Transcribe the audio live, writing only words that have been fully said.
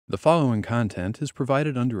The following content is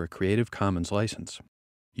provided under a Creative Commons license.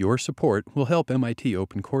 Your support will help MIT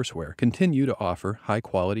OpenCourseware continue to offer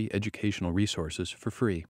high-quality educational resources for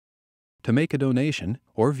free. To make a donation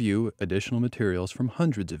or view additional materials from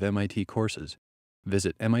hundreds of MIT courses,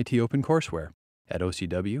 visit MIT OpenCourseware at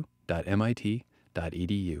ocw.mit.edu.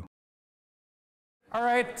 All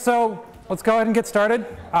right, so let's go ahead and get started.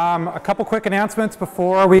 A couple quick announcements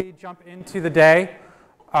before we jump into the day.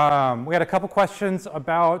 We had a couple questions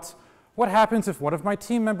about what happens if one of my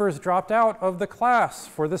team members dropped out of the class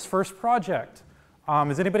for this first project.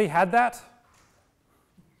 Has anybody had that?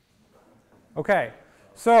 Okay,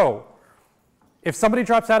 so if somebody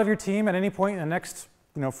drops out of your team at any point in the next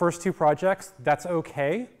first two projects, that's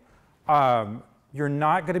okay. You're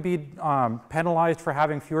not going to be penalized for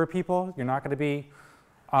having fewer people. You're not going to be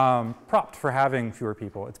propped for having fewer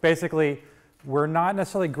people. It's basically, we're not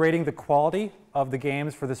necessarily grading the quality of the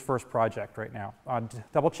games for this first project right now.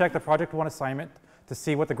 Double check the project one assignment to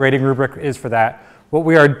see what the grading rubric is for that. What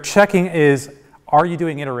we are checking is, are you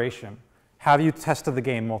doing iteration? Have you tested the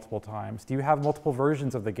game multiple times? Do you have multiple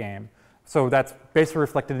versions of the game? So that's basically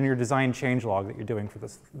reflected in your design changelog that you're doing for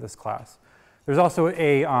this class. There's also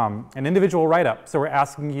an individual write-up. So we're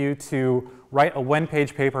asking you to write a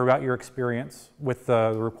one-page paper about your experience with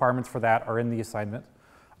the requirements for that are in the assignment.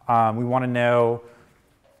 We want to know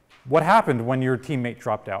what happened when your teammate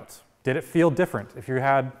dropped out. Did it feel different? If you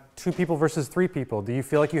had 2 people versus 3 people, do you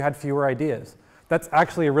feel like you had fewer ideas? That's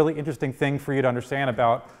actually a really interesting thing for you to understand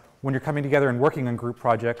about when you're coming together and working on group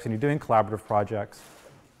projects and you're doing collaborative projects.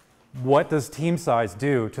 What does team size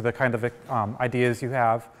do to the kind of ideas you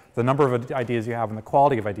have, the number of ideas you have, and the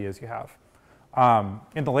quality of ideas you have?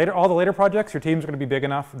 In all the later projects, your teams are going to be big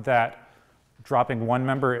enough that dropping 1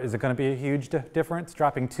 member isn't going to be a huge difference.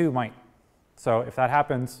 Dropping 2 might. So if that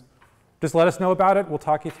happens, just let us know about it. We'll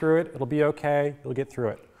talk you through it. It'll be okay. You'll get through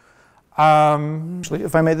it. Actually,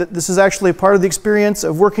 if I may, this is actually part of the experience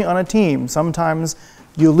of working on a team. Sometimes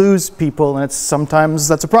you lose people, and sometimes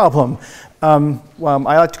that's a problem. Well,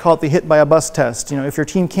 I like to call it the hit by a bus test. If your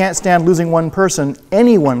team can't stand losing one person,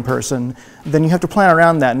 any one person, then you have to plan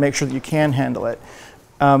around that and make sure that you can handle it.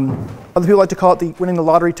 Other people like to call it the winning the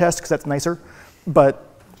lottery test because that's nicer. But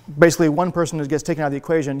basically, one person who gets taken out of the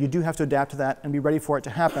equation, you do have to adapt to that and be ready for it to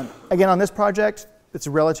happen. Again, on this project, it's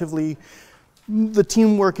relatively, the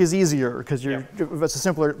teamwork is easier because it's a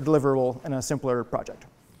simpler deliverable and a simpler project.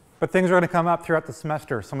 But things are going to come up throughout the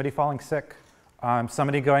semester. Somebody falling sick,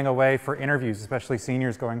 somebody going away for interviews, especially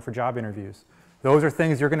seniors going for job interviews. Those are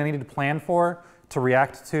things you're going to need to plan for, to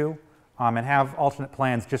react to, and have alternate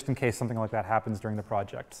plans just in case something like that happens during the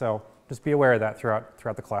project. So just be aware of that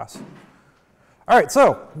throughout the class. All right,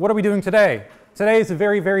 so what are we doing today? Today is a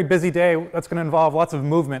very, very busy day that's going to involve lots of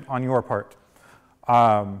movement on your part.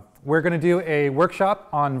 We're going to do a workshop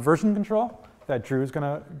on version control that Drew's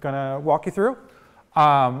going to walk you through.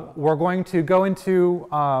 We're going to go into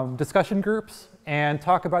discussion groups and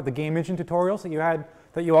talk about the game engine tutorials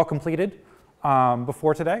that you all completed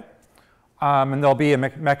before today. And there'll be a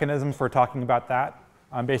mechanism for talking about that.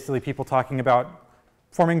 Basically, people talking about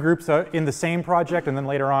forming groups in the same project, and then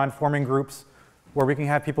later on forming groups where we can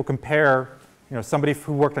have people compare, somebody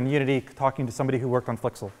who worked on Unity talking to somebody who worked on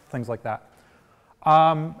Flixel, things like that.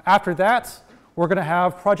 After that, we're going to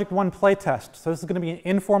have Project 1 playtest. So this is going to be an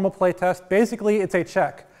informal playtest. Basically, it's a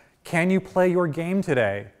check. Can you play your game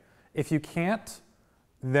today? If you can't,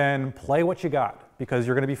 then play what you got, because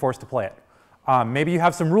you're going to be forced to play it. Maybe you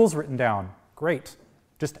have some rules written down. Great.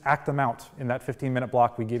 Just act them out in that 15-minute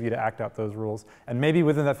block we give you to act out those rules. And maybe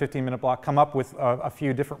within that 15-minute block, come up with a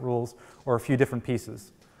few different rules or a few different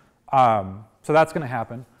pieces. So that's going to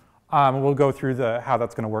happen. We'll go through how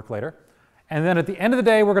that's going to work later. And then at the end of the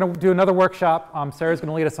day, we're going to do another workshop. Sarah's going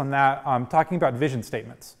to lead us on that, talking about vision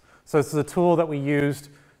statements. So this is a tool that we used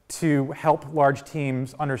to help large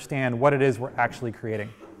teams understand what it is we're actually creating.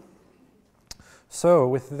 So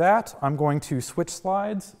with that, I'm going to switch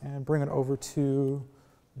slides and bring it over to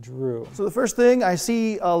Drew. So the first thing, I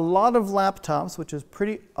see a lot of laptops, which is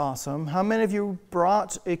pretty awesome. How many of you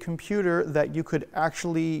brought a computer that that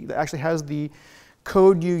actually has the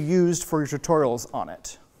code you used for your tutorials on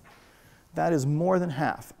it? That is more than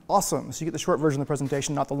half. Awesome. So you get the short version of the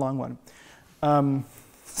presentation, not the long one.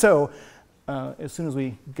 As soon as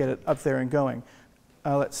we get it up there and going,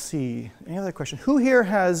 let's see. Any other question? Who here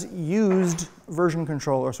has used version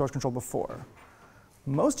control or source control before?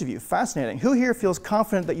 Most of you. Fascinating. Who here feels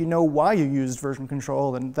confident that you know why you used version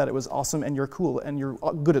control and that it was awesome and you're cool and you're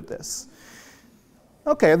good at this?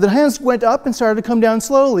 Okay, the hands went up and started to come down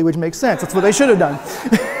slowly, which makes sense. That's what they should have done.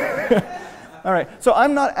 All right, so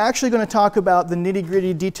I'm not actually going to talk about the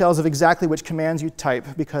nitty-gritty details of exactly which commands you type,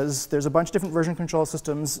 because there's a bunch of different version control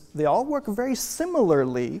systems. They all work very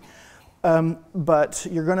similarly, but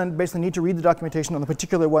you're going to basically need to read the documentation on the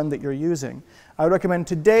particular one that you're using. I would recommend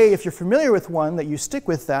today, if you're familiar with one, that you stick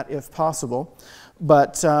with that if possible,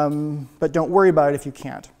 but don't worry about it if you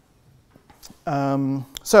can't.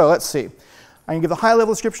 So let's see. I can give a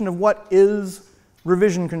high-level description of what is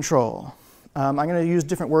revision control. I'm going to use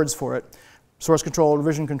different words for it. Source control,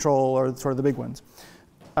 revision control are sort of the big ones.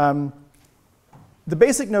 The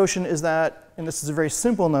basic notion is that, and this is a very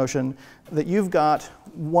simple notion, that you've got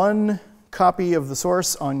one copy of the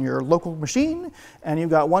source on your local machine, and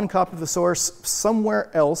you've got one copy of the source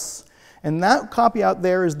somewhere else, and that copy out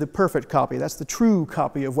there is the perfect copy. That's the true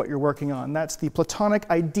copy of what you're working on. That's the platonic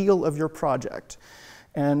ideal of your project.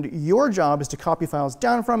 And your job is to copy files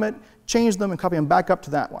down from it, change them, and copy them back up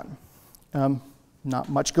to that one. Not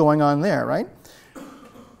much going on there, right?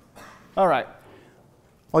 All right.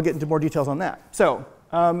 I'll get into more details on that. So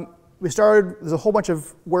we started, there's a whole bunch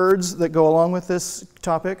of words that go along with this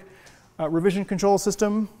topic. Revision control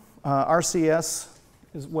system, RCS,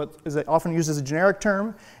 is often used as a generic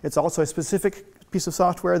term. It's also a specific piece of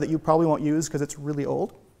software that you probably won't use because it's really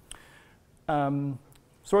old.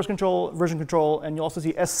 Source control, version control, and you'll also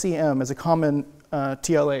see SCM as a common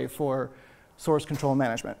TLA for source control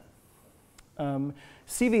management.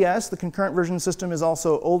 CVS, the concurrent version system, is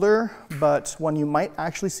also older, but one you might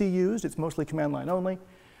actually see used. It's mostly command line only.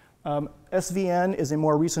 SVN is a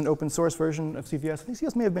more recent open source version of CVS. I think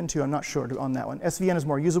CVS may have been too, I'm not sure on that one. SVN is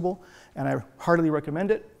more usable, and I heartily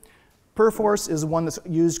recommend it. Perforce is one that's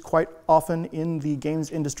used quite often in the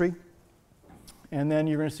games industry. And then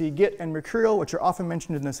you're going to see Git and Mercurial, which are often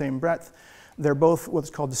mentioned in the same breadth. They're both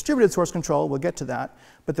what's called distributed source control. We'll get to that.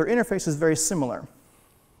 But their interface is very similar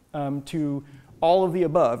to all of the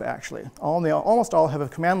above, actually. Almost all have a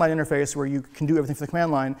command line interface where you can do everything from the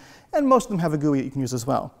command line, and most of them have a GUI that you can use as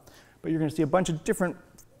well. But you're going to see a bunch of different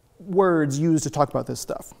words used to talk about this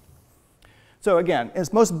stuff. So again, in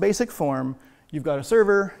its most basic form, you've got a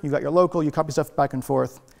server, you've got your local, you copy stuff back and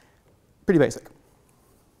forth. Pretty basic.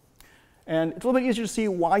 And it's a little bit easier to see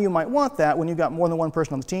why you might want that when you've got more than one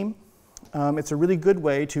person on the team. It's a really good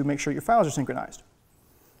way to make sure your files are synchronized.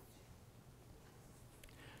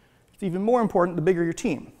 It's even more important the bigger your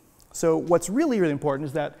team. So what's really, really important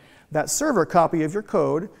is that that server copy of your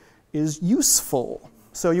code is useful.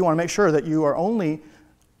 So you want to make sure that you are only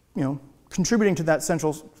contributing to that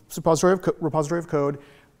central repository of code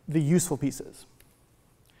the useful pieces.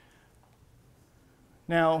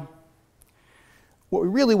 Now, what we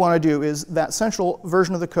really want to do is that central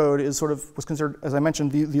version of the code is was considered, as I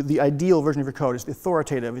mentioned, the ideal version of your code. It's the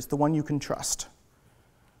authoritative. It's the one you can trust.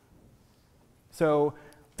 So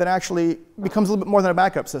that actually becomes a little bit more than a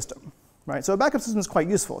backup system, right? So a backup system is quite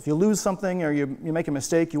useful. If you lose something or you make a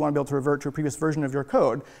mistake, you want to be able to revert to a previous version of your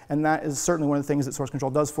code, and that is certainly one of the things that source control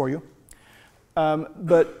does for you. And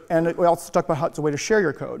we also talk about how it's a way to share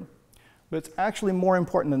your code. But it's actually more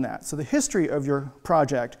important than that. So the history of your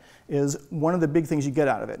project is one of the big things you get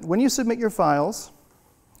out of it. When you submit your files,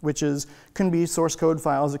 which can be source code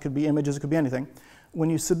files, it could be images, it could be anything. When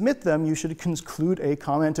you submit them, you should include a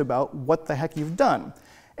comment about what the heck you've done.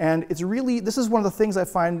 And this is one of the things I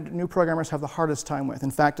find new programmers have the hardest time with. In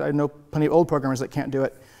fact, I know plenty of old programmers that can't do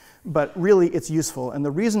it. But really, it's useful. And the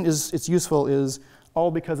reason it's useful is all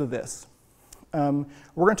because of this. We're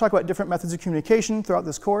going to talk about different methods of communication throughout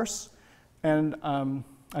this course. And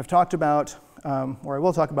I've talked about, or I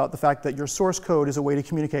will talk about, the fact that your source code is a way to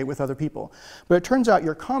communicate with other people. But it turns out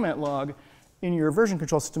your comment log in your version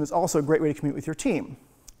control system is also a great way to communicate with your team.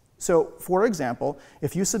 So for example,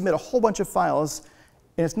 if you submit a whole bunch of files,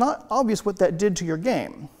 and it's not obvious what that did to your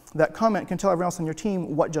game, that comment can tell everyone else on your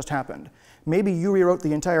team what just happened. Maybe you rewrote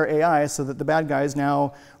the entire AI so that the bad guys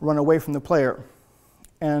now run away from the player.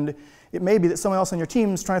 And it may be that someone else on your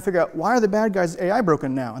team is trying to figure out, why are the bad guys' AI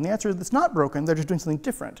broken now? And the answer is it's not broken, they're just doing something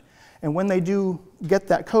different. And when they do get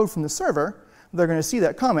that code from the server, they're going to see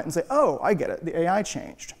that comment and say, oh, I get it, the AI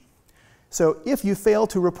changed. So if you fail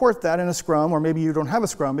to report that in a scrum, or maybe you don't have a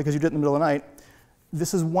scrum because you did it in the middle of the night,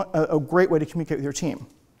 this is a great way to communicate with your team.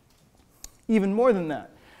 Even more than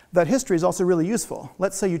that, that history is also really useful.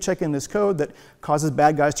 Let's say you check in this code that causes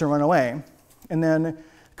bad guys to run away, and then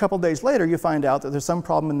a couple days later you find out that there's some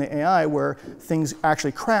problem in the AI where things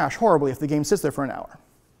actually crash horribly if the game sits there for an hour.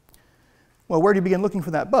 Well, where do you begin looking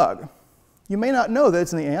for that bug? You may not know that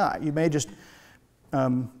it's in the AI. You may just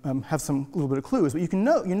have some little bit of clues, but you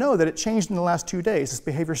know that it changed in the last 2 days. This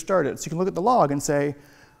behavior started. So you can look at the log and say,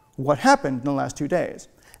 what happened in the last 2 days?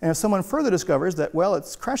 And if someone further discovers that, well,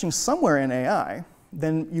 it's crashing somewhere in AI,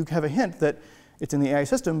 then you have a hint that it's in the AI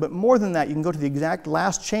system, but more than that, you can go to the exact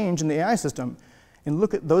last change in the AI system and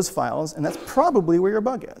look at those files, and that's probably where your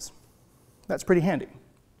bug is. That's pretty handy.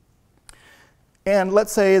 And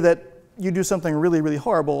let's say that you do something really, really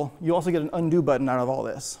horrible, you also get an undo button out of all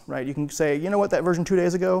this, right? You can say, you know what, that version 2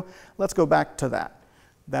 days ago, let's go back to that.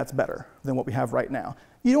 That's better than what we have right now.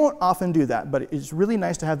 You don't often do that, but it's really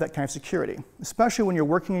nice to have that kind of security, especially when you're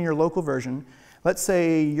working in your local version. Let's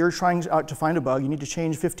say you're trying out to find a bug, you need to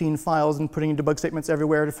change 15 files and putting in debug statements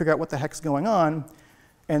everywhere to figure out what the heck's going on,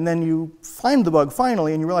 and then you find the bug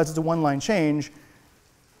finally and you realize it's a one-line change.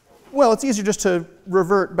 Well, it's easier just to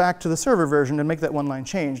revert back to the server version and make that one-line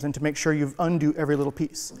change than to make sure you undo every little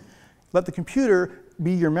piece. Let the computer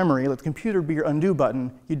be your memory, let the computer be your undo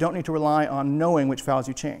button. You don't need to rely on knowing which files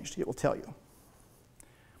you changed. It will tell you.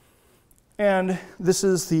 And this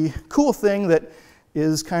is the cool thing that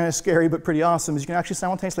is kind of scary but pretty awesome, is you can actually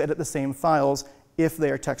simultaneously edit the same files if they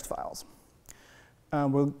are text files.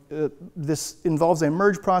 This involves a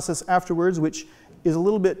merge process afterwards, which is a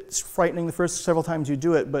little bit frightening the first several times you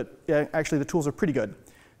do it, but actually the tools are pretty good.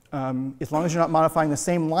 As long as you're not modifying the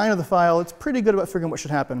same line of the file, it's pretty good about figuring what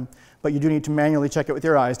should happen, but you do need to manually check it with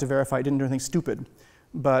your eyes to verify it didn't do anything stupid.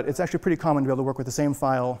 But it's actually pretty common to be able to work with the same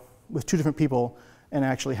file with 2 different people and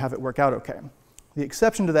actually have it work out okay. The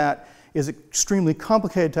exception to that is extremely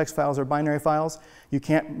complicated text files or binary files. You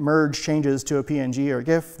can't merge changes to a PNG or a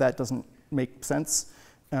GIF. That doesn't make sense,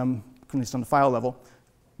 at least on the file level.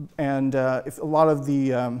 And if a lot of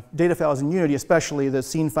the data files in Unity, especially the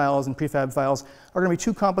scene files and prefab files, are going to be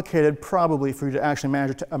too complicated probably for you to actually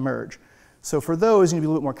manage to merge. So for those, you need to be a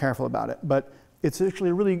little bit more careful about it. But it's actually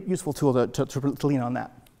a really useful tool to lean on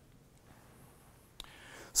that.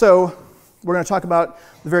 So we're going to talk about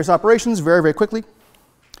the various operations very, very quickly.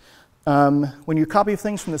 When you copy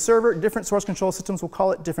things from the server, different source control systems will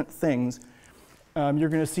call it different things. You're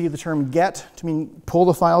going to see the term get to mean pull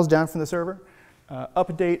the files down from the server.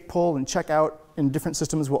 Update, pull, and check out in different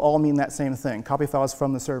systems will all mean that same thing, copy files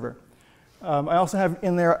from the server. I also have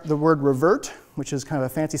in there the word revert, which is kind of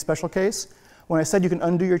a fancy special case. When I said you can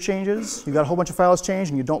undo your changes, you've got a whole bunch of files changed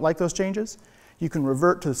and you don't like those changes, you can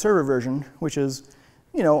revert to the server version, which is,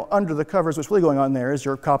 you know, under the covers, what's really going on there is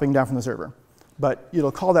you're copying down from the server. But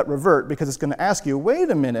it'll call that revert because it's going to ask you, wait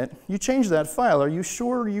a minute, you changed that file. Are you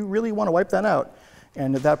sure you really want to wipe that out?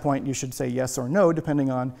 And at that point, you should say yes or no, depending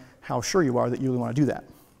on how sure you are that you really want to do that.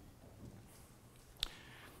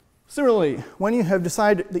 Similarly, when you have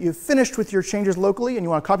decided that you've finished with your changes locally and you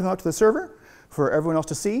want to copy them out to the server for everyone else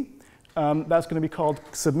to see, that's going to be called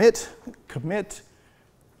submit, commit,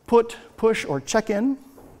 put, push, or check-in.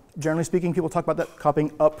 Generally speaking, people talk about that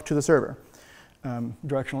copying up to the server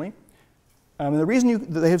directionally. And the reason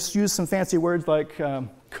they have used some fancy words like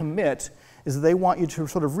commit is that they want you to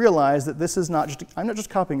sort of realize that this is not just, I'm not just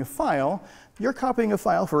copying a file, you're copying a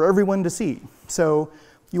file for everyone to see. So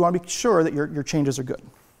you want to be sure that your changes are good.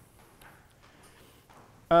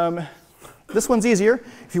 This one's easier.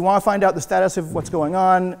 If you want to find out the status of what's going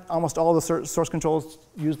on, almost all the source controls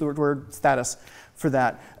use the word status for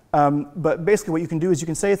that. But basically what you can do is you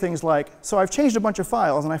can say things like, so I've changed a bunch of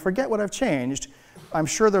files and I forget what I've changed. I'm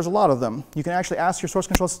sure there's a lot of them. You can actually ask your source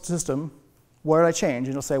control system, what did I change? And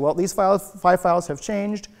it'll say, well, these 5 files have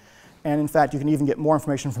changed. And in fact, you can even get more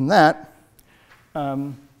information from that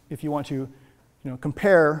if you want to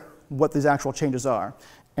compare what these actual changes are.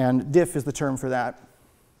 And diff is the term for that.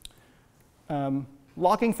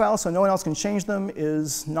 Locking files so no one else can change them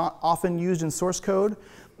is not often used in source code,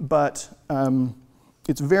 but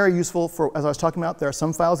it's very useful for, as I was talking about, there are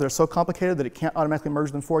some files that are so complicated that it can't automatically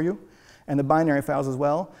merge them for you, and the binary files as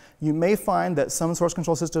well. You may find that some source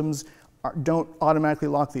control systems don't automatically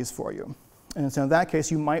lock these for you. And so in that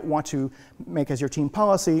case, you might want to make as your team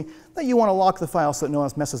policy that you want to lock the file so that no one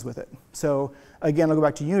else messes with it. So again, I'll go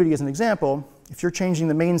back to Unity as an example. If you're changing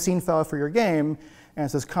the main scene file for your game, and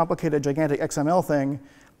it's this complicated, gigantic XML thing,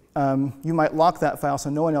 you might lock that file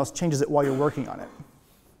so no one else changes it while you're working on it.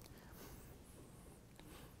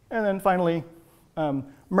 And then finally,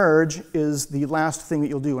 merge is the last thing that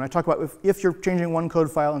you'll do. When I talk about if you're changing one code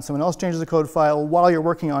file and someone else changes a code file while you're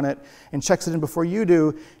working on it and checks it in before you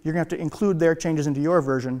do, you're going to have to include their changes into your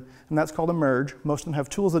version, and that's called a merge. Most of them have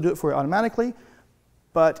tools that do it for you automatically,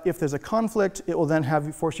 but if there's a conflict, it will then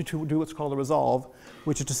force you to do what's called a resolve,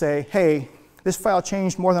 which is to say, hey, this file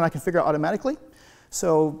changed more than I can figure out automatically,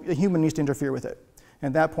 so a human needs to interfere with it.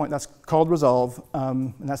 And at that point, that's called resolve,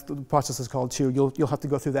 and that's what the process is called too. You'll have to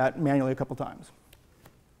go through that manually a couple times.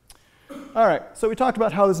 All right, so we talked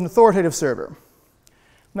about how there's an authoritative server. And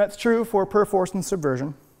that's true for perforce and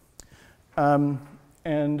subversion.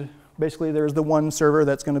 And basically, there's the one server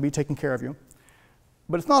that's going to be taking care of you.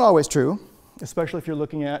 But it's not always true, especially if you're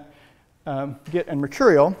looking at Git and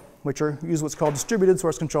Mercurial, which use what's called distributed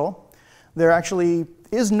source control. There actually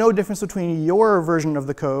is no difference between your version of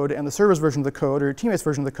the code and the server's version of the code or your teammate's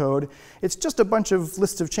version of the code. It's just a bunch of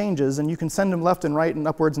lists of changes, and you can send them left and right and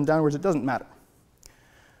upwards and downwards. It doesn't matter.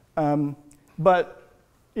 But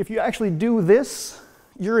if you actually do this,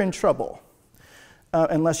 you're in trouble,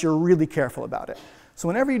 unless you're really careful about it. So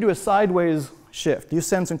whenever you do a sideways shift, you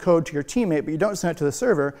send some code to your teammate, but you don't send it to the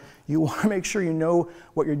server, you want to make sure you know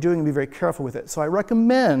what you're doing and be very careful with it. So I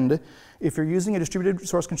recommend, if you're using a distributed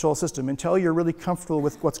source control system, until you're really comfortable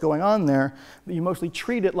with what's going on there, that you mostly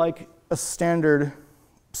treat it like a standard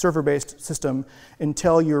server-based system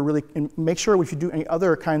until you're really, and make sure if you do any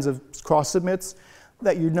other kinds of cross-submits,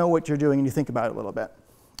 that you know what you're doing and you think about it a little bit.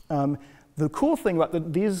 The cool thing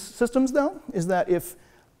about these systems, though, is that if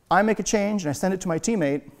I make a change and I send it to my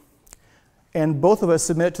teammate, and both of us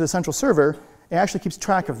submit it to the central server, it actually keeps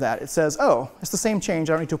track of that. It says, oh, it's the same change,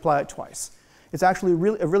 I don't need to apply it twice. It's actually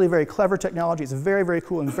a really very clever technology. It's very, very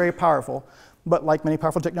cool and very powerful. But like many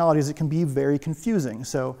powerful technologies, it can be very confusing.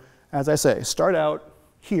 So as I say, start out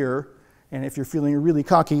here, and if you're feeling really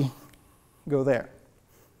cocky, go there.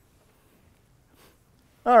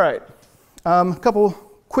 All right, a couple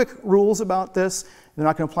quick rules about this. They're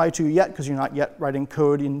not going to apply to you yet because you're not yet writing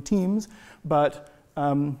code in teams, but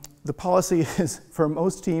the policy is for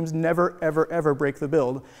most teams, never, ever, ever break the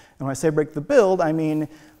build. And when I say break the build, I mean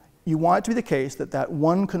you want it to be the case that that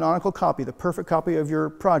one canonical copy, the perfect copy of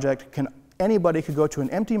your project, anybody could go to an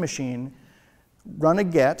empty machine, run a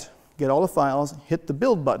get all the files, hit the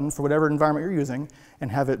build button for whatever environment you're using,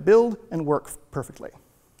 and have it build and work perfectly.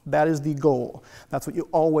 That is the goal. That's what you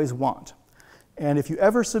always want. And if you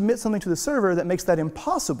ever submit something to the server that makes that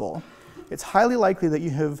impossible, it's highly likely that you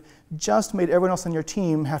have just made everyone else on your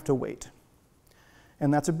team have to wait.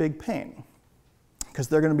 And that's a big pain, because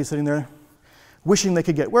they're going to be sitting there wishing they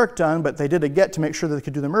could get work done, but they did a get to make sure that they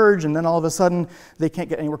could do the merge, and then all of a sudden, they can't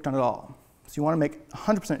get any work done at all. So you want to make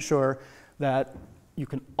 100% sure that you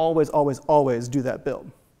can always, always, always do that build.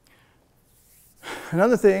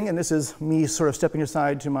 Another thing, and this is me sort of stepping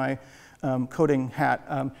aside to my coding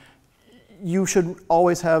hat, you should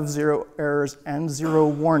always have 0 errors and 0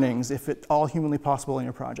 warnings if at all humanly possible in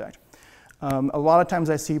your project. A lot of times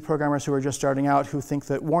I see programmers who are just starting out who think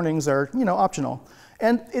that warnings are, optional.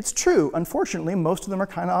 And it's true. Unfortunately, most of them are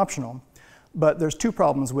kind of optional. But there's 2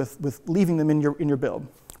 problems with leaving them in your build.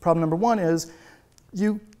 Problem number 1 is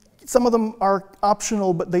some of them are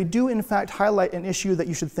optional, but they do in fact highlight an issue that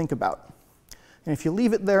you should think about. And if you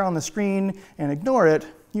leave it there on the screen and ignore it,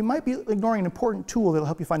 you might be ignoring an important tool that will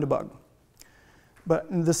help you find a bug. But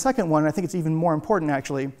the second one, and I think it's even more important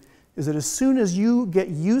actually, is that as soon as you get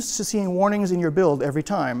used to seeing warnings in your build every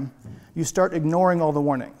time, you start ignoring all the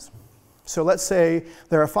warnings. So let's say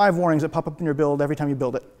there are 5 warnings that pop up in your build every time you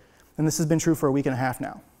build it. And this has been true for a week and a half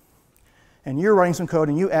now. And you're writing some code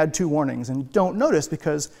and you add 2 warnings and you don't notice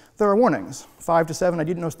because there are warnings. 5 to 7, you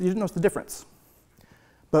didn't notice the difference.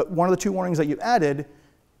 But one of the 2 warnings that you added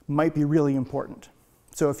might be really important.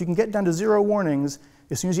 So if you can get down to 0 warnings,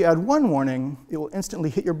 as soon as you add 1 warning, it will instantly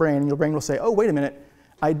hit your brain, and your brain will say, oh, wait a minute,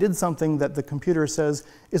 I did something that the computer says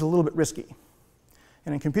is a little bit risky.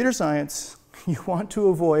 And in computer science, you want to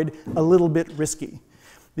avoid a little bit risky,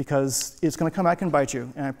 because it's going to come back and bite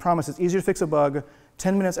you. And I promise it's easier to fix a bug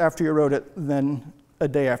 10 minutes after you wrote it than a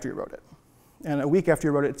day after you wrote it. And a week after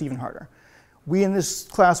you wrote it, it's even harder. We in this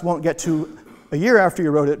class won't get to a year after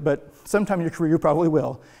you wrote it, but sometime in your career you probably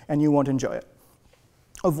will, and you won't enjoy it.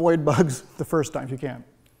 Avoid bugs the first time if you can.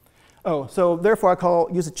 Oh, so therefore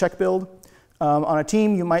use a check build. On a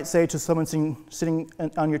team, you might say to someone sitting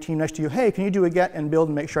on your team next to you, hey, can you do a get and build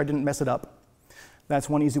and make sure I didn't mess it up? That's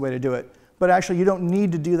one easy way to do it. But actually, you don't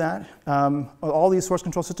need to do that. All these source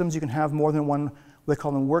control systems, you can have more than one, what they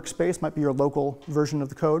call them workspace, might be your local version of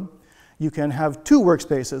the code. You can have 2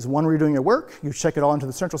 workspaces, one where you're doing your work, you check it all into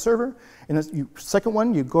the central server, and then second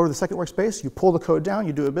one, you go to the second workspace, you pull the code down,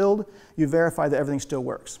 you do a build, you verify that everything still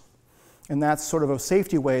works. And that's sort of a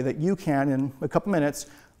safety way that you can, in a couple minutes,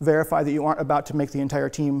 verify that you aren't about to make the entire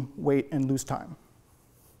team wait and lose time.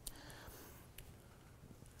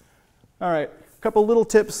 All right, a couple little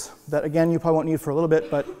tips that, again, you probably won't need for a little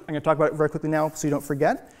bit, but I'm going to talk about it very quickly now so you don't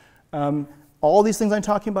forget. All these things I'm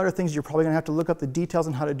talking about are things you're probably going to have to look up the details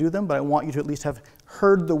on how to do them, but I want you to at least have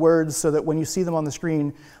heard the words so that when you see them on the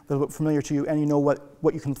screen, they'll look familiar to you and you know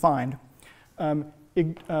what you can find.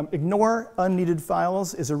 Ignore unneeded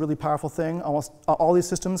files is a really powerful thing. Almost all these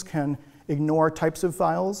systems can ignore types of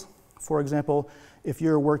files. For example, if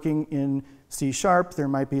you're working in C#, there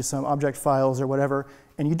might be some object files or whatever,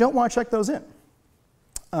 and you don't want to check those in.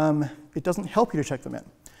 it doesn't help you to check them in.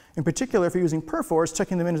 In particular, if you're using Perforce,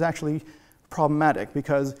 checking them in is actually problematic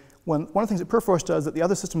because one of the things that Perforce does that the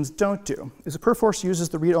other systems don't do is that Perforce uses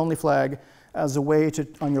the read-only flag as a way to,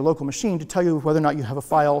 on your local machine, to tell you whether or not you have a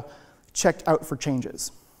file checked out for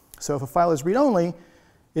changes. So if a file is read-only,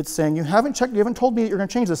 it's saying you haven't told me that you're going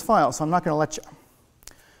to change this file, so I'm not going to let you.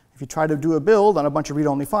 If you try to do a build on a bunch of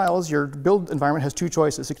read-only files, your build environment has two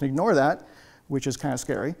choices. It can ignore that, which is kind of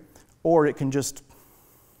scary, or it can just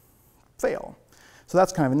fail. So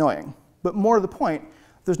that's kind of annoying. But more to the point,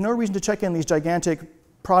 there's no reason to check in these gigantic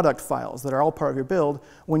product files that are all part of your build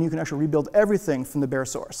when you can actually rebuild everything from the bare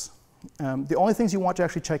source. The only things you want to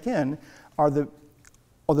actually check in are the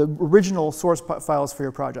original source files for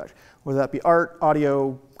your project, whether that be art,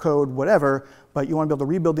 audio, code, whatever, but you want to be able to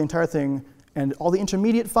rebuild the entire thing. And all the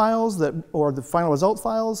intermediate files or the final result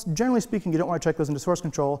files, generally speaking, you don't want to check those into source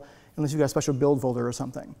control unless you've got a special build folder or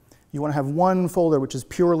something. You want to have one folder which is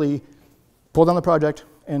purely pull down the project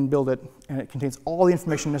and build it, and it contains all the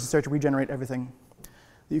information necessary to regenerate everything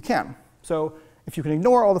that you can. So if you can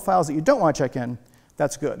ignore all the files that you don't want to check in,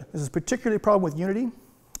 that's good. This is particularly a problem with Unity.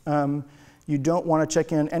 You don't want to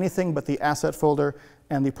check in anything but the asset folder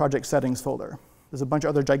and the project settings folder. There's a bunch of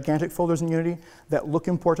other gigantic folders in Unity that look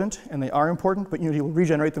important, and they are important, but Unity will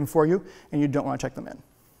regenerate them for you, and you don't want to check them in.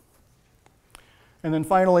 And then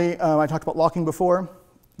finally, I talked about locking before.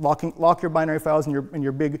 Lock your binary files and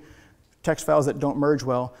your big text files that don't merge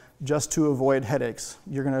well, just to avoid headaches.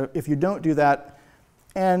 If you don't do that,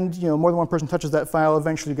 and more than one person touches that file,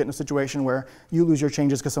 eventually you get in a situation where you lose your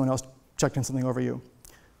changes because someone else checked in something over you.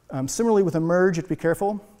 Similarly, with a merge, you have to be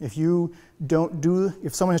careful. If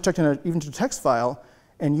someone has checked in even to a text file,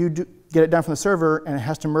 and you get it down from the server, and it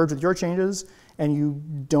has to merge with your changes, and you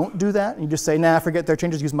don't do that, and you just say, nah, forget their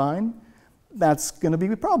changes, use mine, that's going to be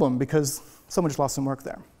a problem because someone just lost some work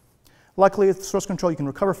there. Luckily, with source control, you can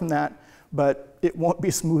recover from that, but it won't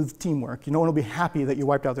be smooth teamwork. No one will be happy that you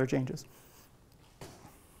wiped out their changes.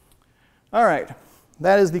 All right,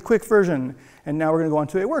 that is the quick version. And now we're going to go on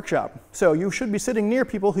to a workshop. So you should be sitting near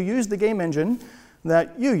people who used the game engine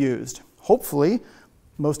that you used. Hopefully,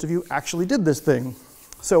 most of you actually did this thing.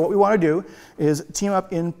 So what we want to do is team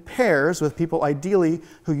up in pairs with people, ideally,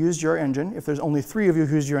 who used your engine. If there's only 3 of you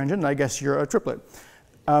who used your engine, I guess you're a triplet.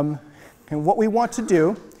 And what we want to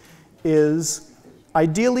do is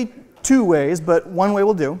ideally 2 ways, but one way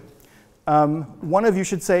will do. One of you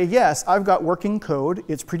should say, yes, I've got working code.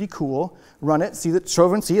 It's pretty cool. Run it, show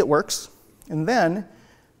everyone, see it works. And then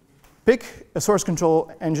pick a source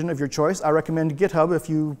control engine of your choice. I recommend GitHub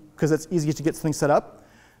because it's easy to get things set up.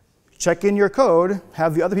 Check in your code,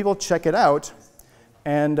 have the other people check it out,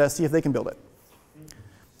 and see if they can build it.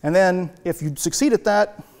 And then if you succeed at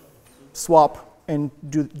that, swap and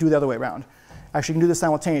do the other way around. Actually, you can do this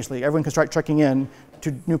simultaneously. Everyone can start checking in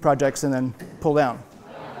to new projects and then pull down.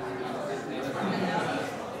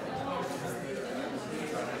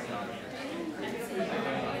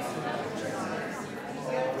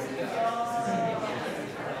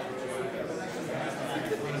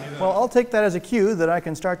 Well, I'll take that as a cue that I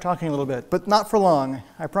can start talking a little bit, but not for long,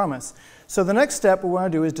 I promise. So the next step we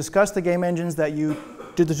want to do is discuss the game engines that you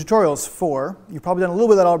did the tutorials for. You've probably done a little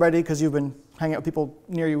bit of that already because you've been hanging out with people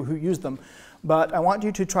near you who use them. But I want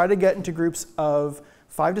you to try to get into groups of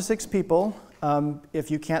 5 to 6 people.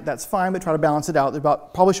 If you can't, that's fine, but try to balance it out. There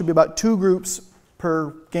probably should be about 2 groups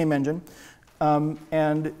per game engine.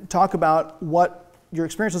 And talk about what your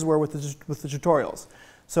experiences were with the tutorials.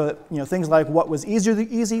 So that, things like what was easier than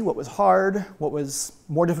easy, what was hard, what was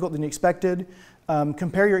more difficult than you expected.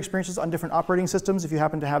 Compare your experiences on different operating systems if you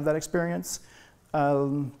happen to have that experience.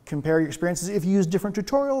 Compare your experiences if you use different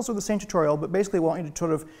tutorials or the same tutorial, but basically we want you to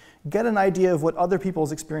sort of get an idea of what other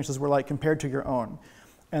people's experiences were like compared to your own.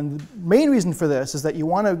 And the main reason for this is that you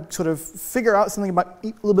want to sort of figure out something a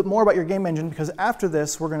little bit more about your game engine, because after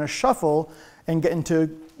this we're going to shuffle and get into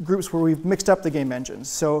groups where we've mixed up the game engines.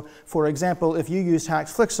 So for example, if you used Hacked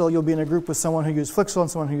Flixel, you'll be in a group with someone who used Flixel and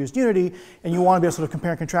someone who used Unity, and you want to be able to sort of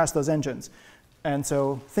compare and contrast those engines. And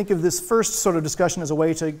so think of this first sort of discussion as a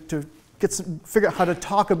way to figure out how to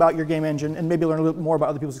talk about your game engine and maybe learn a little bit more about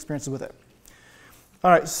other people's experiences with it. All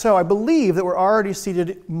right, so I believe that we're already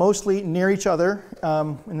seated mostly near each other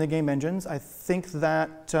in the game engines. I think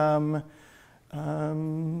that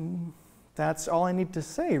that's all I need to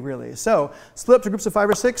say, really. So split up to groups of 5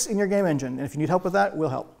 or 6 in your game engine. And if you need help with that, we'll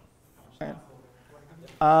help. Right.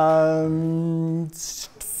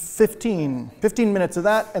 15 minutes of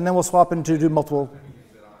that, and then we'll swap into do multiple.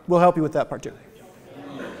 We'll help you with that part, too.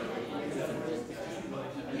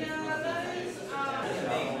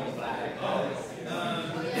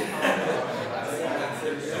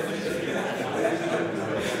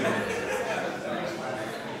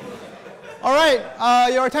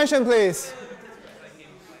 right, your attention, please.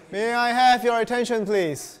 May I have your attention,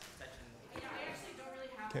 please?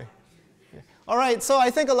 Okay. All right, so I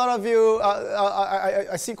think a lot of you,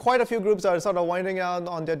 I see quite a few groups are sort of winding down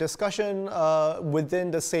on their discussion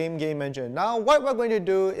within the same game engine. Now, what we're going to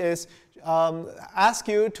do is ask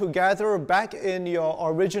you to gather back in your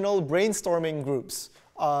original brainstorming groups,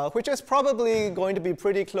 which is probably going to be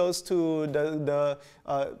pretty close to the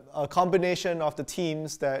combination of the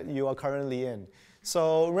teams that you are currently in.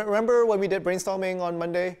 So remember when we did brainstorming on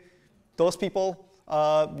Monday? Those people,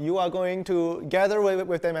 you are going to gather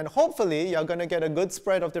with them, and hopefully you're going to get a good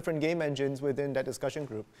spread of different game engines within that discussion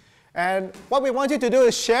group. And what we want you to do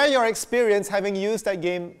is share your experience having used that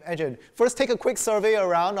game engine. First, take a quick survey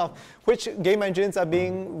around of which game engines are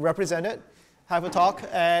being represented. Have a talk,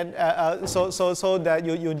 and so that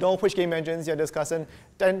you know which game engines you're discussing.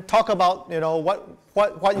 Then talk about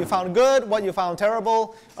what you found good, what you found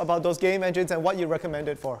terrible about those game engines, and what you recommend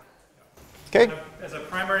it for. Okay. As a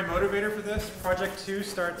primary motivator for this, Project 2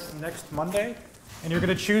 starts next Monday, and you're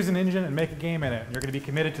going to choose an engine and make a game in it. And you're going to be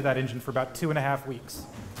committed to that engine for about 2.5 weeks.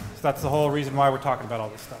 So that's the whole reason why we're talking about all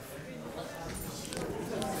this stuff.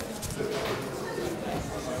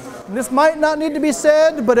 This might not need to be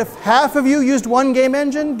said, but if half of you used one game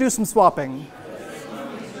engine, do some swapping.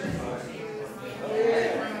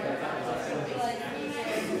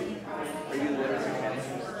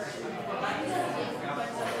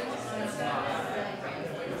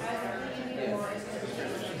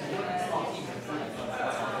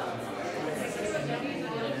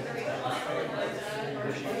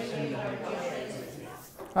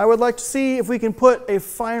 I would like to see if we can put a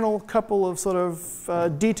final couple of sort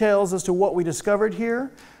of details as to what we discovered here.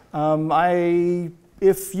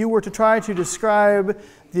 If you were to try to describe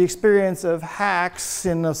the experience of hacks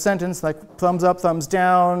in a sentence like thumbs up, thumbs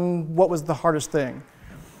down, what was the hardest thing?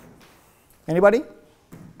 Anybody?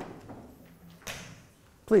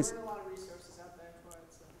 Please. There weren't a lot of resources out there for it.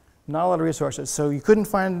 So. Not a lot of resources. So you couldn't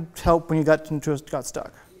find help when you got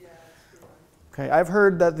stuck. Yeah, Okay, I've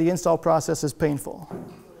heard that the install process is painful.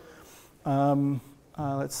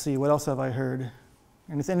 Let's see, what else have I heard?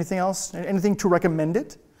 Anything else? Anything to recommend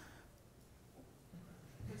it?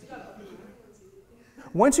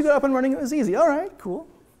 Once you got up and running, it was easy. All right, cool.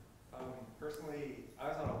 Personally, I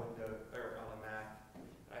was on a Windows or on a Mac, and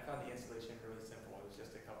I found the installation really simple. It was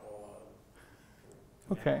just a couple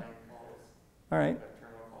of Okay. calls, All right.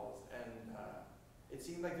 terminal calls, and it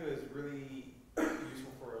seemed like it was really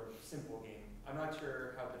useful for a simple game. I'm not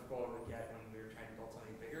sure how difficult it would get when we were trying to build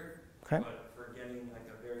something bigger, Okay. but for getting like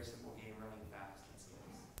a very simple game running fast, it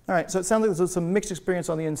seems. All right, so it sounds like there's some mixed experience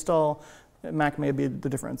on the install. Mac may be the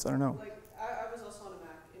difference, I don't know. Like, I was also on a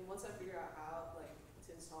Mac, and once I figured out how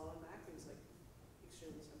to install on a Mac, it was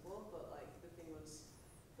extremely simple. But the thing was,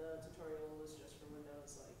 the tutorial was just for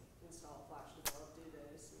Windows, install Flash develop, do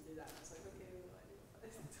this and do that. And I was okay, what do I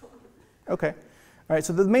do? Okay. All right,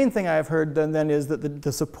 so the main thing I've heard then is that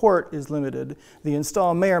the support is limited. The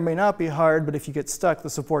install may or may not be hard, but if you get stuck, the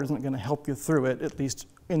support isn't going to help you through it, at least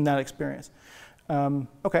in that experience.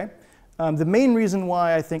 Okay. The main reason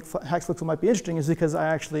why I think Hacks Flixel might be interesting is because I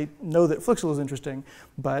actually know that Flixel is interesting,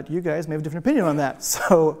 but you guys may have a different opinion on that.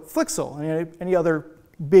 So Flixel, any other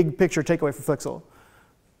big picture takeaway for Flixel?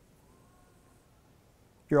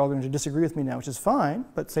 You're all going to disagree with me now, which is fine,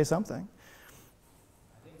 but say something.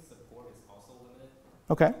 I think support is also limited.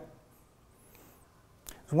 Okay.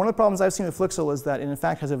 So one of the problems I've seen with Flixel is that it in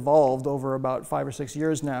fact has evolved over about 5 or 6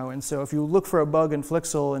 years now. And so if you look for a bug in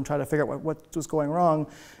Flixel and try to figure out what was going wrong,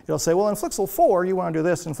 it'll say, well, in Flixel 4, you want to do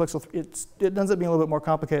this. In Flixel 3, it ends up being a little bit more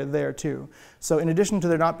complicated there, too. So in addition to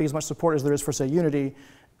there not being as much support as there is for, say, Unity,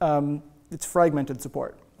 it's fragmented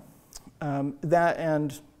support. That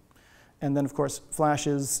and then, of course, Flash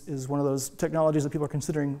is one of those technologies that people are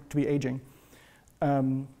considering to be aging.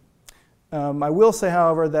 I will say,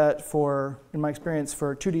 however, that in my experience,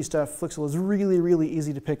 for 2D stuff, Flixel is really, really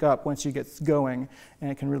easy to pick up once you get going, and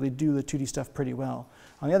it can really do the 2D stuff pretty well.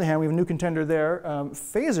 On the other hand, we have a new contender there,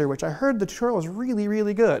 Phaser, which I heard the tutorial was really,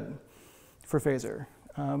 really good for Phaser.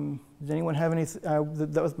 Does anyone have any?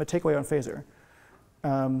 That was my takeaway on Phaser.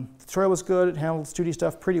 The tutorial was good. It handles 2D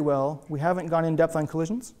stuff pretty well. We haven't gone in depth on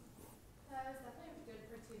collisions. That was definitely good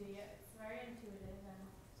for 2D. It's very intuitive, and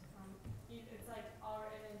it's all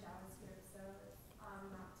written in JavaScript, so it's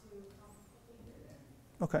not too complicated.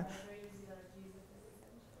 Okay. Very easy to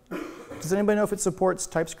use it. Does anybody know if it supports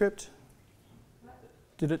TypeScript?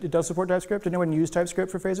 What? It does support TypeScript? Did anyone use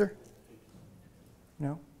TypeScript for Phaser?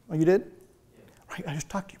 No? Oh, you did? Yeah. Right, I just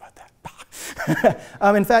talked to you about that.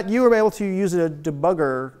 In fact, you were able to use a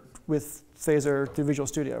debugger with Phaser through Visual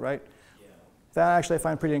Studio, right? That actually I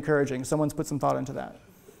find pretty encouraging. Someone's put some thought into that.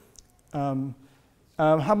 How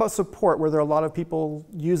about support? Were there a lot of people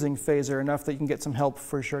using Phaser enough that you can get some help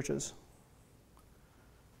for churches?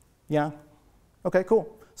 Yeah? Okay,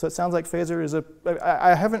 cool. So it sounds like Phaser is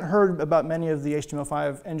I haven't heard about many of the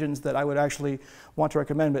HTML5 engines that I would actually want to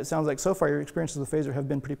recommend, but it sounds like so far your experiences with Phaser have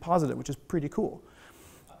been pretty positive, which is pretty cool.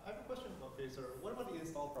 I have a question about Phaser. What about the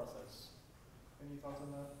install process? Any thoughts on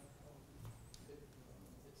that?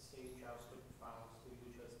 It's a JavaScript file, so you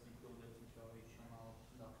just build it into your HTML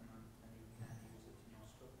document and you can use it in your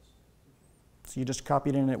scripts. So you just copy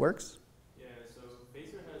it in and it works? Yeah, so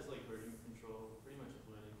Phaser has like version control pretty much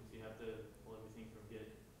implemented because you have to pull everything from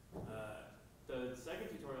Git. The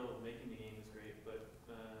second tutorial of making the game is great, but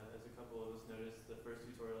as a couple of us noticed, the first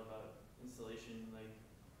tutorial about installation, like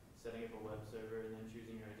setting up a web server and then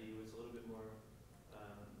choosing your ID was a little bit more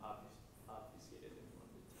obfuscated than we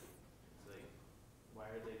wanted it to be. It's like, why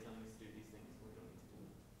are they telling us to do these things when we don't need to do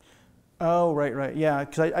them? Oh, right, right, yeah,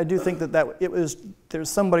 because I do think there's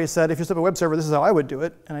somebody said, if you set up a web server, this is how I would do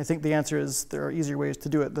it, and I think the answer is there are easier ways to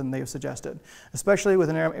do it than they've suggested. Especially with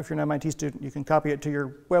if you're an MIT student, you can copy it to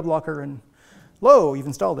your web locker and, lo, you've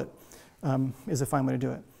installed it, is a fine way to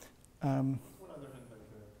do it. One other hand back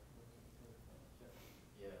there.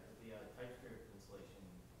 Yeah, the TypeScript installation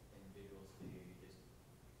in Visual Studio, you just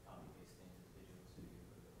copy paste it into Visual Studio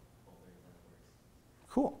for the folder and then it works.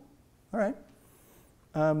 Cool, all right.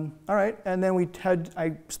 All right, and then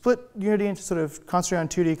I split Unity into sort of concentrated on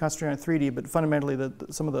 2D, concentrated on 3D, but fundamentally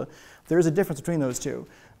there is a difference between those two.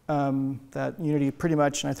 That Unity pretty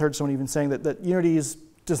much, and I've heard someone even saying that Unity is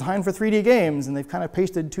designed for 3D games, and they've kind of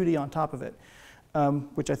pasted 2D on top of it,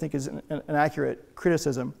 which I think is an accurate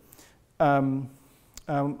criticism. About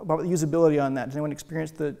the usability on that, did anyone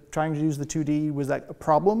experience trying to use the 2D, was that a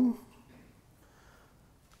problem?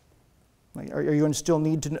 Like, are you going to still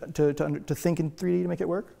need to think in 3D to make it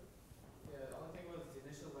work? Yeah, the only thing was the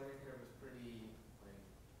initial learning curve was pretty,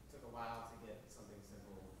 took a while to get something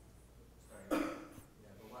simple started.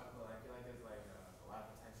 Yeah, but I feel like there's a lot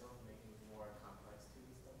of potential for making more complex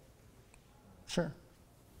 2D stuff. Sure.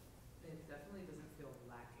 It definitely doesn't feel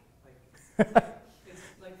lacking. It's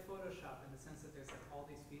like Photoshop in the sense that there's all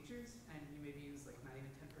these features and you maybe use not even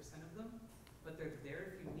 10% of them, but they're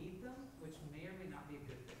there if you need them, which may or may not be a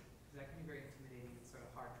good thing. That can be very intimidating and sort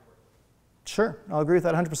of hard to work with. Sure, I'll agree with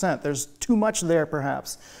that 100%. There's too much there,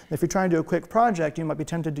 perhaps. If you're trying to do a quick project, you might be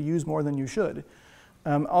tempted to use more than you should.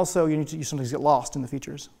 Also, you sometimes get lost in the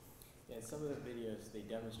features. Yeah, in some of the videos, they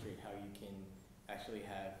demonstrate how you can actually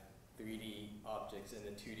have 3D objects in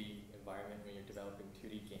the 2D environment when you're developing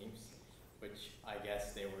 2D games, which I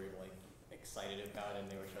guess they were excited about, and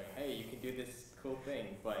they were showing, hey, you can do this cool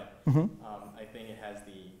thing, but I think it has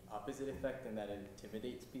the opposite effect in that it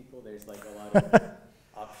intimidates people. There's a lot of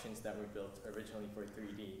options that were built originally for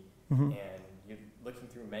 3D, and you're looking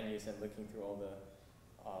through menus and looking through all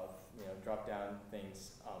the drop-down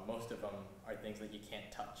things. Most of them are things that you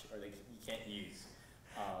can't touch or you can't use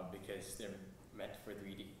because they're meant for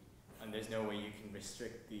 3D, and there's no way you can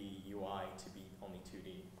restrict the UI to be only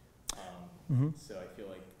 2D. So I feel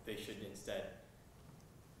like they should instead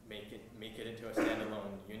make it into a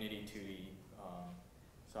standalone Unity 2D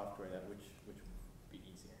software which would be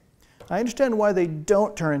easier. I understand why they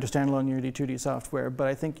don't turn into standalone Unity 2D software, but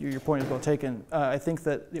I think your point is well taken. I think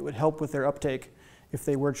that it would help with their uptake if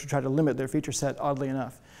they were to try to limit their feature set, oddly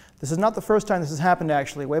enough. This is not the first time this has happened,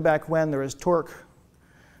 actually. Way back when, there was Torque,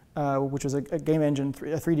 which was a game engine,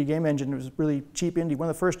 a 3D game engine. It was really cheap indie, one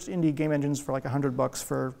of the first indie game engines for $100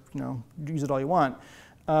 for, use it all you want.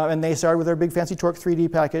 And they started with their big fancy Torque 3D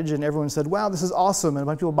package, and everyone said, wow, this is awesome, and a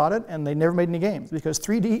bunch of people bought it, and they never made any games, because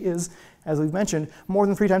 3D is, as we've mentioned, more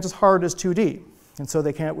than 3 times as hard as 2D. And so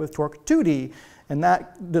they came up with Torque 2D, and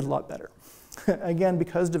that did a lot better. Again,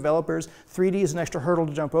 because developers, 3D is an extra hurdle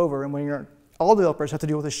to jump over, and all developers have to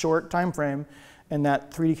deal with a short time frame, and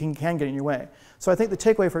that 3D can get in your way. So I think the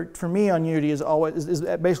takeaway for me on Unity is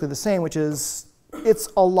basically the same, which is it's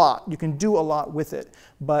a lot. You can do a lot with it,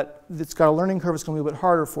 but it's got a learning curve. It's going to be a bit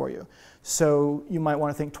harder for you. So you might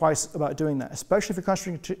want to think twice about doing that, especially if you're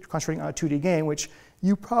concentrating on a 2D game, which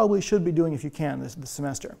you probably should be doing if you can this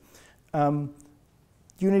semester.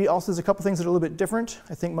 Unity also has a couple things that are a little bit different.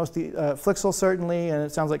 I think mostly Flixel certainly, and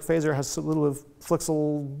it sounds like Phaser has a little of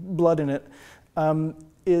Flixel blood in it.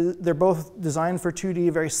 They're both designed for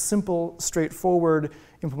 2D, very simple, straightforward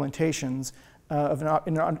implementations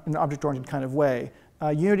in an object-oriented kind of way.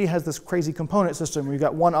 Unity has this crazy component system where you've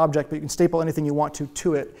got one object, but you can staple anything you want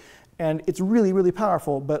to it. And it's really, really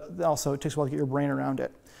powerful, but also it takes a while to get your brain around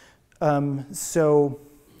it. So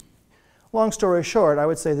long story short, I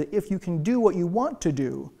would say that if you can do what you want to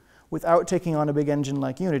do without taking on a big engine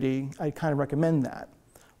like Unity, I kind of recommend that.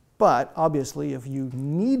 But obviously, if you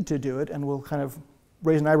need to do it, and we'll kind of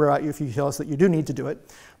raise an eyebrow at you if you tell us that you do need to do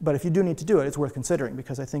it, but if you do need to do it, it's worth considering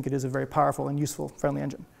because I think it is a very powerful and useful, friendly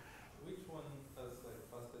engine. Which one has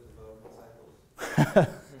faster development cycles?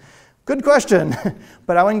 Good question,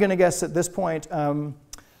 but I'm going to guess at this point, in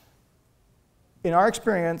our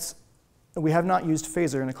experience, we have not used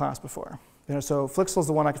Phaser in a class before. So Flixel's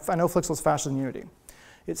the one, I know Flixel's faster than Unity.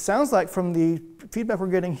 It sounds like from the feedback we're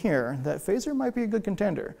getting here that Phaser might be a good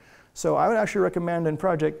contender. So I would actually recommend in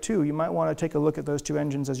Project 2, you might want to take a look at those two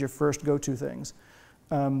engines as your first go-to things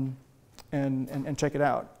and check it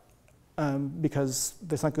out because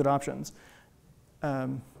there's not good options. I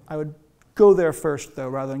would go there first, though,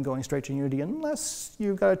 rather than going straight to Unity, unless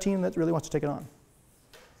you've got a team that really wants to take it on.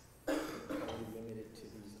 Are you limited to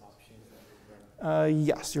these options?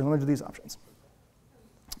 Yes, you're limited to these options.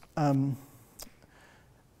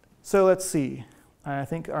 So let's see. I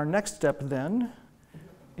think our next step then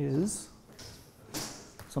is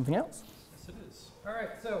something else. Yes, it is. All right,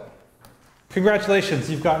 so congratulations.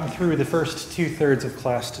 You've gotten through the first 2/3 of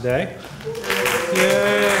class today.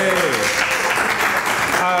 Yay!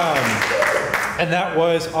 And that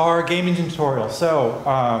was our game engine tutorial.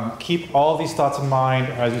 So keep all these thoughts in mind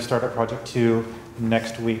as you start at Project 2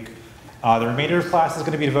 next week. The remainder of class is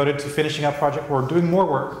going to be devoted to finishing up Project. We're doing more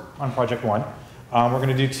work on Project 1. We're going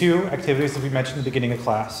to do 2 activities that we mentioned at the beginning of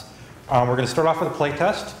class. We're going to start off with a play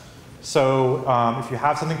test. So if you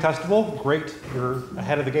have something testable, great, you're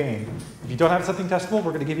ahead of the game. If you don't have something testable,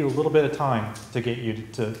 we're going to give you a little bit of time to get you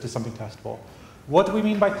to something testable. What do we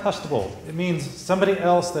mean by testable? It means somebody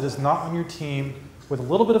else that is not on your team with a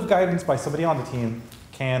little bit of guidance by somebody on the team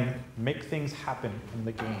can make things happen in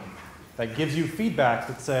the game. That gives you feedback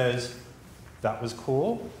that says, that was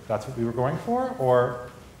cool, that's what we were going for, or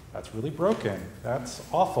that's really broken, that's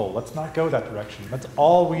awful, let's not go that direction. That's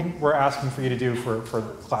all we're asking for you to do for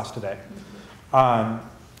class today.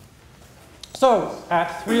 So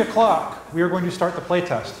at 3 o'clock, we are going to start the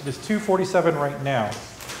playtest. It is 2:47 right now.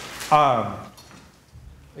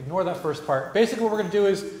 Ignore that first part. Basically what we're going to do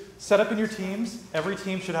is set up in your teams. Every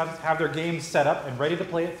team should have their games set up and ready to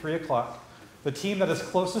play at 3 o'clock. The team that is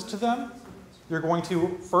closest to them, you're going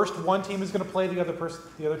to, first one team is going to play the other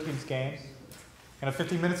team's game. And have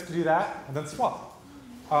 15 minutes to do that, and then swap.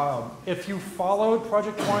 If you followed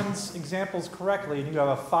Project 1's examples correctly, and you have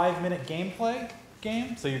a 5-minute gameplay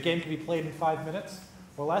game, so your game can be played in 5 minutes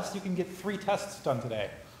or less, you can get 3 tests done today.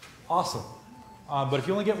 Awesome. But if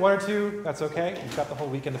you only get 1 or 2, that's okay. You've got the whole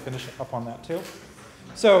weekend to finish up on that too.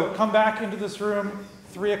 So come back into this room,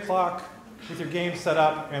 3 o'clock, with your game set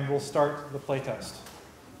up, and we'll start the playtest.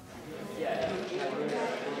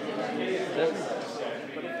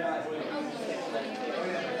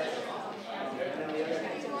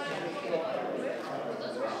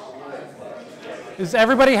 Does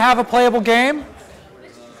everybody have a playable game?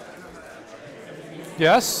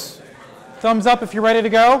 Yes? Thumbs up if you're ready to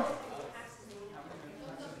go.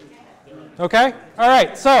 Okay? All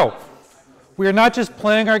right, so we are not just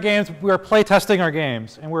playing our games, we are play testing our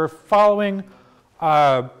games. And we're following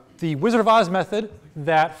the Wizard of Oz method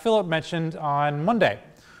that Philip mentioned on Monday.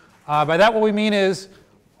 By that, what we mean is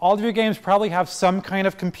all of your games probably have some kind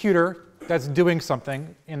of computer that's doing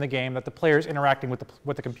something in the game that the player is interacting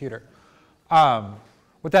with the computer.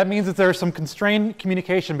 What that means is there's some constrained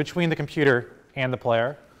communication between the computer and the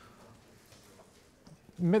player.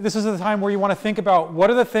 This is the time where you want to think about what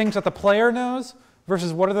are the things that the player knows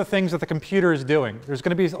versus what are the things that the computer is doing. There's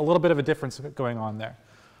going to be a little bit of a difference going on there.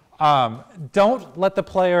 Don't let the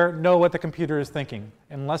player know what the computer is thinking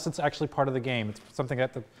unless it's actually part of the game. It's something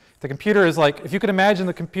that the computer is like, if you could imagine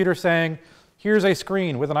the computer saying, here's a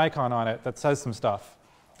screen with an icon on it that says some stuff.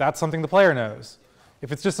 That's something the player knows.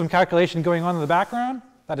 If it's just some calculation going on in the background,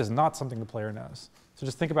 that is not something the player knows. So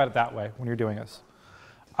just think about it that way when you're doing this.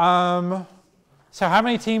 So how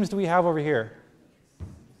many teams do we have over here?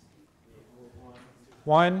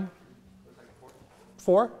 1,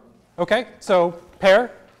 4? Okay, so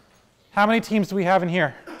pair. How many teams do we have in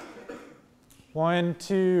here? 1,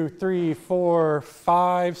 2, 3, 4,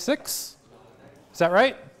 5, 6. Is that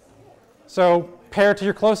right? So pair to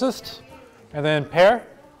your closest, and then pair.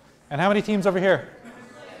 And how many teams over here?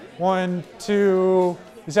 1, 2,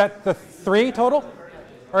 is that the 3 total?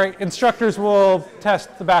 All right, instructors will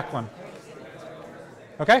test the back one.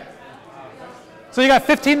 Okay? So you got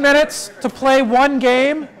 15 minutes to play one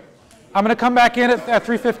game. I'm going to come back in at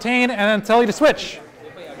 3:15 and then tell you to switch.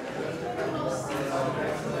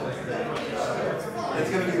 It's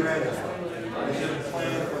going to be random. You should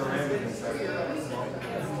plan for randomness.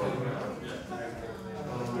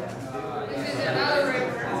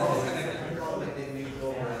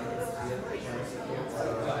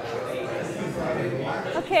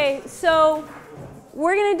 Okay, so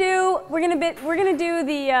we're gonna do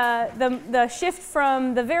the shift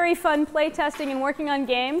from the very fun play testing and working on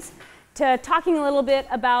games to talking a little bit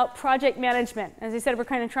about project management. As I said, we're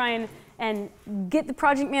kind of trying and get the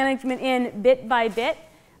project management in bit by bit,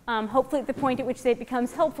 hopefully at the point at which it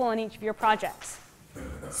becomes helpful in each of your projects.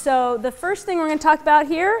 So the first thing we're going to talk about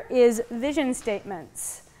here is vision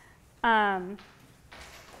statements.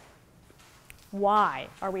 Why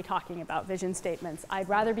are we talking about vision statements? I'd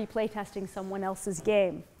rather be playtesting someone else's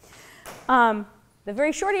game. The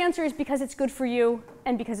very short answer is because it's good for you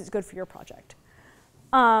and because it's good for your project.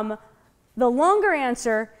 The longer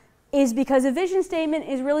answer is because a vision statement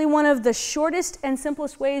is really one of the shortest and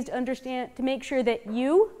simplest ways to understand, to make sure that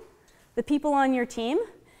you, the people on your team,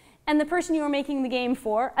 and the person you are making the game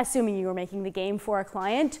for, assuming you are making the game for a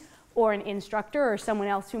client or an instructor or someone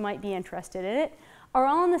else who might be interested in it, are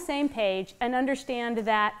all on the same page and understand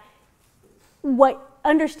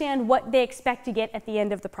what they expect to get at the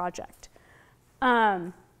end of the project.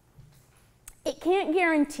 It can't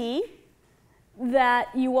guarantee that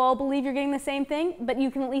you all believe you're getting the same thing, but you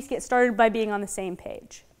can at least get started by being on the same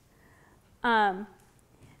page. Another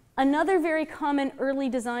very common early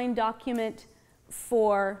design document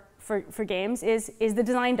for games is the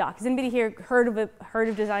design doc. Has anybody here heard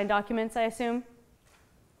of design documents, I assume?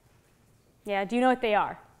 Yeah, do you know what they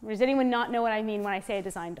are? Or does anyone not know what I mean when I say a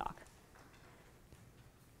design doc?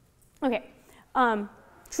 Okay,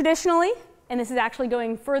 traditionally, and this is actually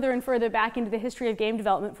going further and further back into the history of game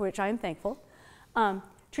development, for which I am thankful.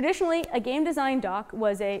 Traditionally, a game design doc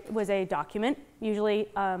was a document, usually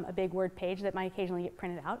a big word page that might occasionally get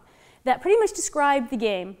printed out, that pretty much described the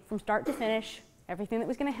game from start to finish, everything that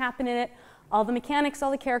was going to happen in it, all the mechanics, all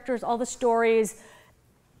the characters, all the stories,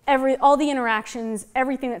 all the interactions,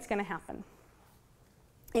 everything that's going to happen.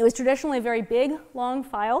 It was traditionally a very big, long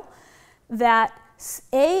file that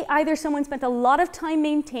either someone spent a lot of time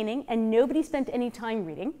maintaining and nobody spent any time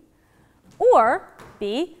reading, or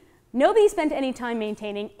B, nobody spent any time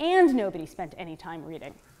maintaining and nobody spent any time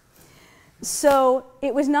reading. So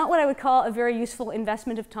it was not what I would call a very useful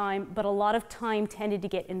investment of time, but a lot of time tended to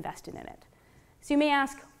get invested in it. So you may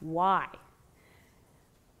ask, why?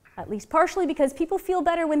 At least partially because people feel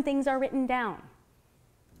better when things are written down.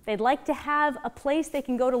 They'd like to have a place they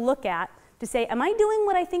can go to look at to say, am I doing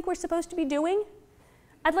what I think we're supposed to be doing?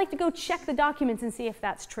 I'd like to go check the documents and see if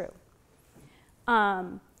that's true.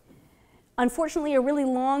 Unfortunately, a really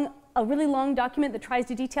long document that tries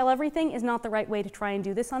to detail everything is not the right way to try and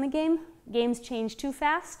do this on a game. Games change too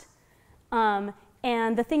fast. And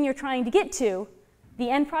the thing you're trying to get to, the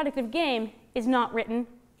end product of game, is not written.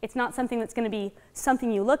 It's not something that's going to be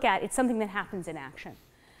something you look at. It's something that happens in action.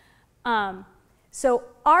 So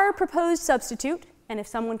our proposed substitute, and if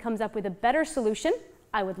someone comes up with a better solution,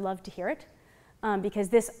 I would love to hear it, because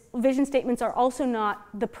vision statements are also not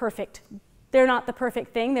the perfect. They're not the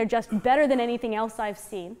perfect thing. They're just better than anything else I've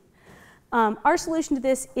seen. Our solution to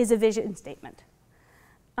this is a vision statement.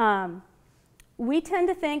 We tend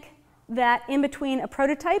to think that in between a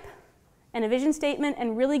prototype and a vision statement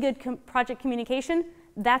and really good project communication,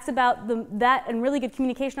 and really good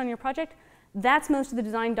communication on your project, that's most of the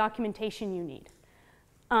design documentation you need.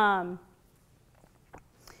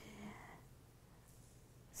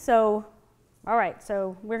 So, all right,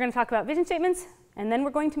 so we're going to talk about vision statements, and then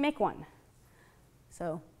we're going to make one.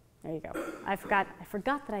 So there you go. I forgot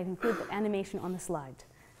that I'd include the animation on the slide.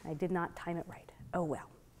 I did not time it right. Oh well,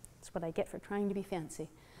 that's what I get for trying to be fancy.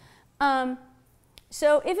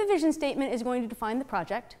 So if a vision statement is going to define the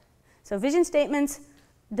project, so vision statements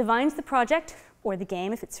defines the project, or the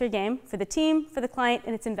game, if it's for a game, for the team, for the client,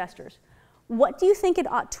 and its investors. What do you think it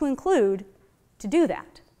ought to include to do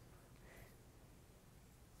that?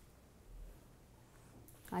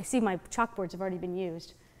 I see my chalkboards have already been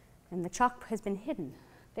used, and the chalk has been hidden.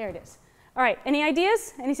 There it is. All right, any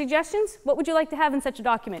ideas? Any suggestions? What would you like to have in such a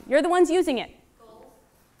document? You're the ones using it. Goals.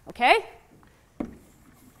 Okay.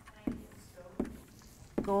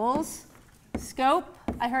 Goals. Scope.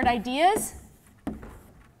 I heard ideas.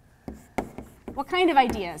 What kind of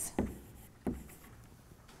ideas?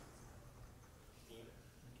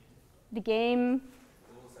 The game.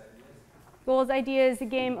 Goals, ideas, the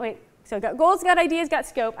game. Wait, so got goals, got ideas, got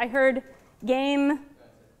scope. I heard game.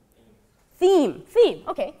 Theme. Theme.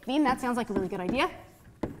 Okay, theme, that sounds like a really good idea.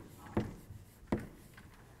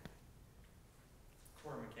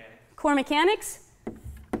 Core mechanics. Core mechanics.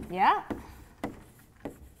 Yeah.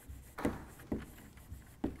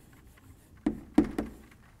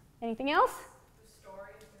 Anything else?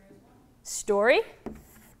 Story, if there is one. Story.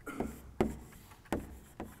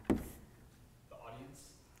 The audience.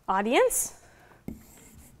 Audience.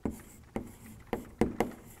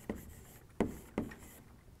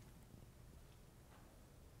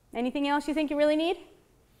 Anything else you think you really need?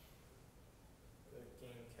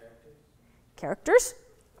 Game characters. Characters?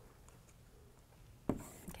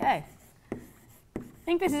 Okay. I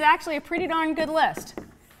think this is actually a pretty darn good list.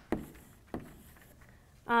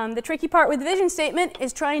 The tricky part with the vision statement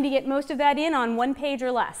is trying to get most of that in on 1 page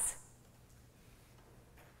or less.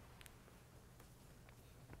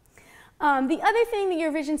 The other thing that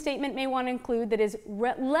your vision statement may want to include that is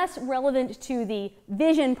less relevant to the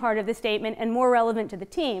vision part of the statement and more relevant to the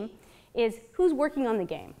team is who's working on the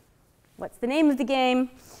game. What's the name of the game?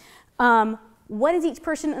 What is each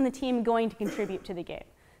person on the team going to contribute to the game?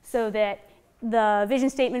 So that the vision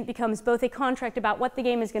statement becomes both a contract about what the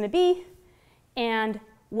game is going to be and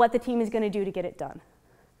what the team is going to do to get it done.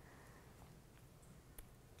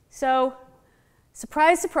 So,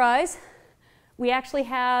 surprise, surprise, we actually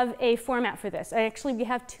have a format for this. We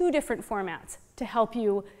have 2 different formats to help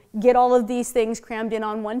you get all of these things crammed in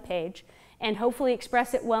on 1 page and hopefully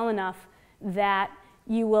express it well enough that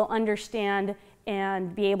you will understand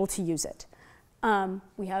and be able to use it.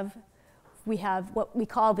 We have what we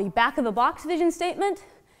call the back-of-the-box vision statement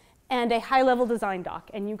and a high-level design doc.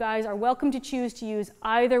 And you guys are welcome to choose to use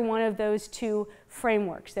either one of those 2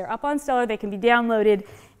 frameworks. They're up on Stellar, they can be downloaded,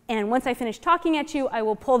 and once I finish talking at you, I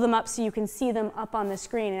will pull them up so you can see them up on the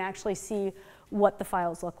screen and actually see what the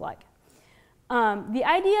files look like. The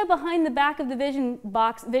idea behind the back of the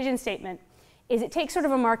vision statement is it takes sort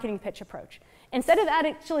of a marketing pitch approach. Instead of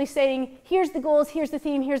actually saying, here's the goals, here's the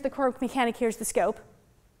theme, here's the core mechanic, here's the scope,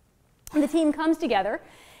 the team comes together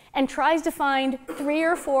and tries to find 3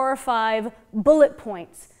 or 4 or 5 bullet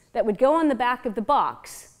points that would go on the back of the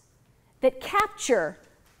box that capture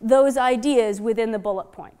those ideas within the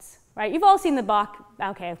bullet points, right? You've all seen the box,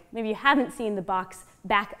 okay, maybe you haven't seen the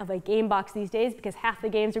back of a game box these days because half the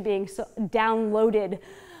games are being downloaded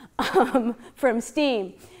from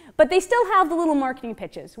Steam. But they still have the little marketing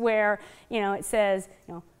pitches where, it says,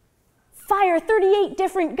 fire 38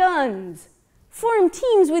 different guns, form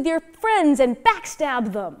teams with your friends and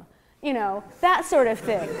backstab them, that sort of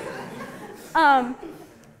thing.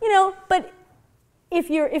 But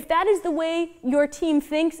if that is the way your team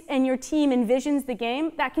thinks and your team envisions the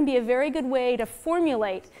game, that can be a very good way to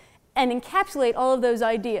formulate and encapsulate all of those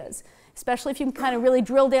ideas, especially if you can kind of really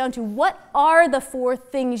drill down to what are the 4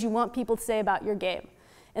 things you want people to say about your game.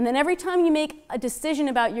 And then every time you make a decision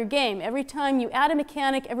about your game, every time you add a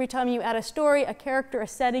mechanic, every time you add a story, a character, a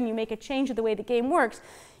setting, you make a change to the way the game works,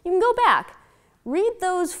 you can go back, read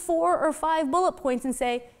those 4 or 5 bullet points and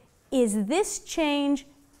say, is this change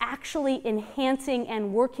actually enhancing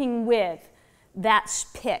and working with that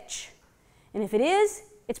pitch? And if it is,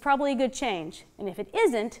 it's probably a good change. And if it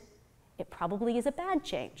isn't, it probably is a bad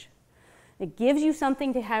change. It gives you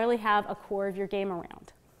something to really have a core of your game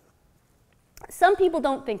around. Some people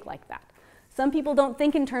don't think like that. Some people don't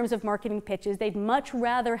think in terms of marketing pitches. They'd much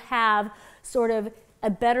rather have sort of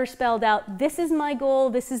a better spelled out, this is my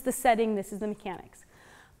goal, this is the setting, this is the mechanics.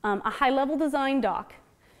 A high-level design doc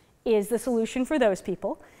is the solution for those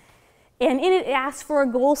people. And in it, it asks for a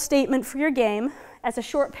goal statement for your game as a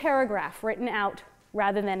short paragraph written out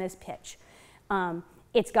rather than as pitch.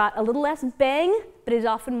 It's got a little less bang, but is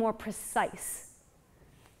often more precise.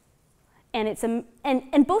 And,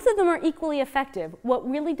 and both of them are equally effective. What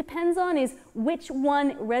really depends on is which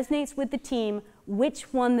one resonates with the team,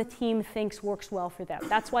 which one the team thinks works well for them.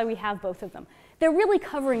 That's why we have both of them. They're really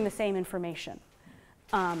covering the same information.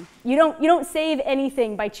 You don't save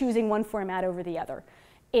anything by choosing one format over the other.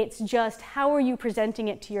 It's just how are you presenting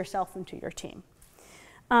it to yourself and to your team.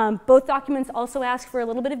 Both documents also ask for a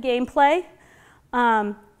little bit of gameplay.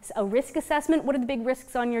 A risk assessment, what are the big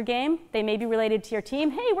risks on your game? They may be related to your team.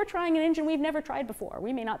 Hey, we're trying an engine we've never tried before.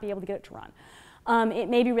 We may not be able to get it to run. It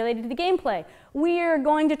may be related to the gameplay. We're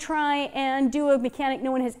going to try and do a mechanic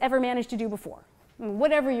no one has ever managed to do before.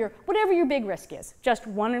 Whatever your big risk is, just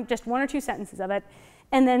one or 2 sentences of it,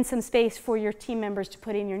 and then some space for your team members to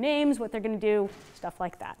put in your names, what they're going to do, stuff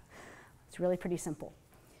like that. It's really pretty simple.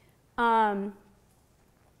 And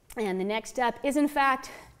the next step is, in fact,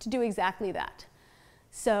 to do exactly that.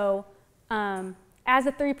 So as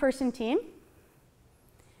a 3-person team,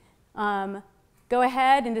 go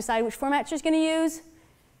ahead and decide which format you're going to use,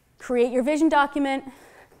 create your vision document,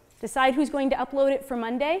 decide who's going to upload it for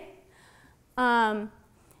Monday,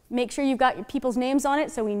 make sure you've got your people's names on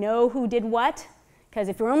it so we know who did what, because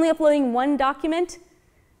if you're only uploading 1 document,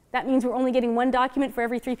 that means we're only getting 1 document for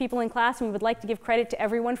every 3 people in class, and we would like to give credit to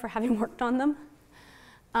everyone for having worked on them.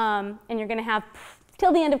 And you're going to have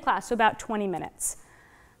till the end of class, so about 20 minutes.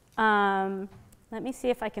 Let me see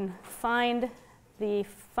if I can find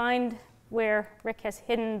where Rick has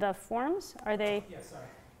hidden the forms. Are they? Yeah, sorry.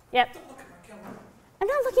 Yep. Don't look at my camera. I'm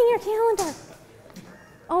not looking at your calendar.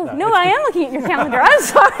 Oh, no, I am looking at your calendar. I'm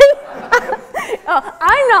sorry. Oh,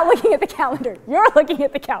 I'm not looking at the calendar. You're looking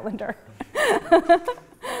at the calendar.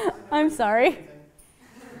 I'm sorry.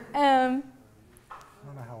 I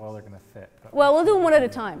don't know how well they're going to fit. Well, we'll do them one at a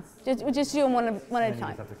time. Just do them one at a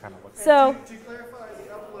time. So, to clarify, the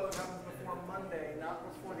upload happens before Monday,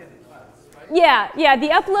 not before the end of class, right? Yeah, the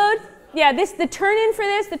upload. Yeah, the turn-in for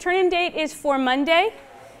this, the turn-in date is for Monday,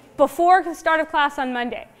 before the start of class on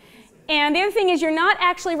Monday. And the other thing is you're not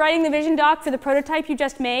actually writing the vision doc for the prototype you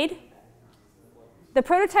just made. The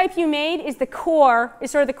prototype you made is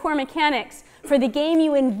sort of the core mechanics for the game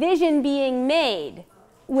you envision being made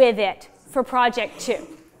with it for Project 2.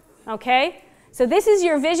 Okay? So this is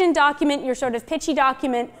your vision document, your sort of pitchy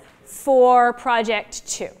document for Project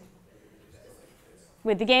 2.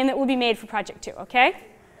 With the game that will be made for Project 2, okay?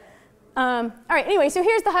 All right, anyway, so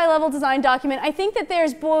here's the high-level design document. I think that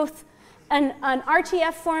there's both an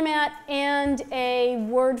RTF format and a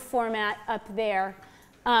Word format up there.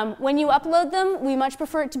 When you upload them, we much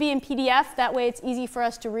prefer it to be in PDF. That way it's easy for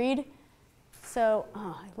us to read. So,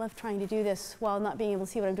 I love trying to do this while not being able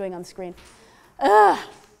to see what I'm doing on the screen. Look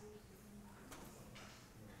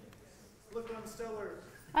on Stellar.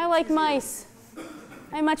 I like mice.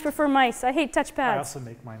 I much prefer mice. I hate touchpads. I also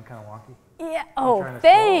make mine kind of wonky. Yeah. Oh,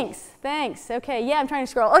 thanks. Okay. Yeah, I'm trying to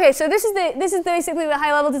scroll. Okay, so this is basically the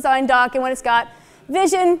high-level design doc, and what it's got: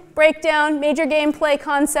 vision, breakdown, major gameplay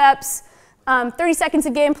concepts, 30 seconds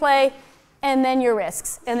of gameplay, and then your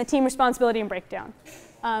risks and the team responsibility and breakdown.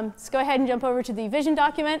 Let's go ahead and jump over to the vision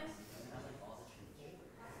document.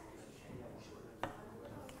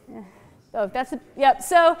 Oh, yep.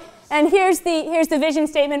 So, and here's the vision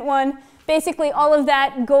statement one. Basically, all of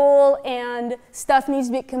that goal and stuff needs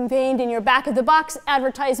to be contained in your back-of-the-box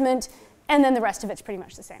advertisement, and then the rest of it's pretty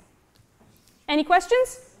much the same. Any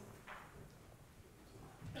questions?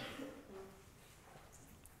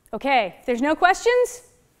 Okay, if there's no questions,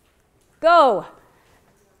 go.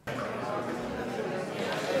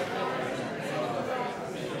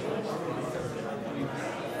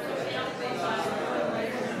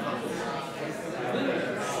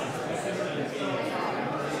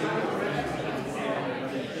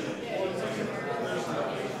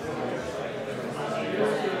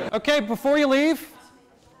 Okay, before you leave,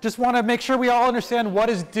 just want to make sure we all understand what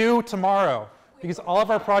is due tomorrow, because all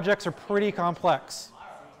of our projects are pretty complex.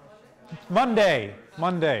 Monday,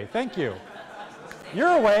 thank you. You're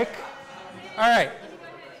awake. All right,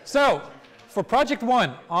 so for Project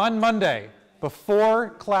 1 on Monday, before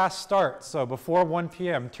class starts, so before 1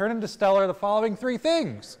 p.m., turn into Stellar the following 3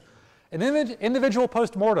 things. An individual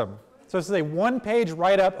postmortem. So this is a 1-page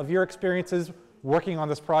write-up of your experiences working on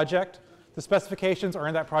this project. The specifications are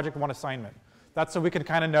in that Project 1 assignment. That's so we can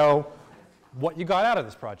kind of know what you got out of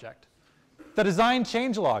this project. The design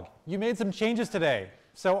changelog. You made some changes today.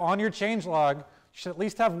 So on your changelog, you should at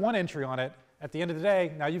least have 1 entry on it. At the end of the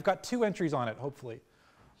day, now you've got 2 entries on it, hopefully.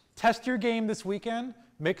 Test your game this weekend.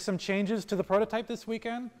 Make some changes to the prototype this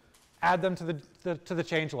weekend. Add them to the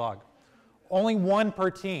changelog. Only 1 per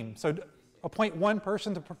team. So appoint 1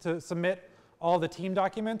 person to submit all the team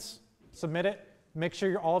documents. Submit it. Make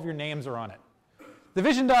sure all of your names are on it. The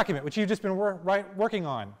vision document, which you've just been working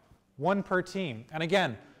on, 1 per team. And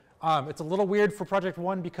again, it's a little weird for Project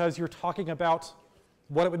 1 because you're talking about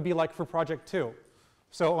what it would be like for Project 2.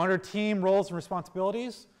 So under team roles and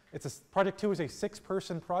responsibilities, Project 2 is a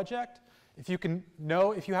 6-person project. If you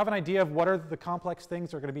have an idea of what are the complex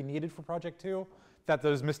things that are going to be needed for Project 2 that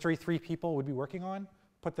those mystery 3 people would be working on,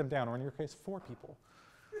 put them down, or in your case, 4 people.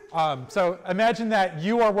 So imagine that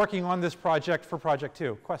you are working on this project for Project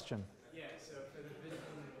 2. Question? Yeah, so for the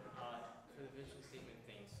vision statement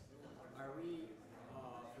things, are we,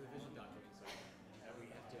 for the vision document, that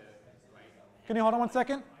we have to write? Can you hold on 1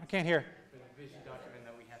 second? I can't hear. For the vision document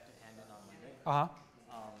that we have to hand in on Monday,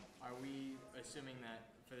 are we assuming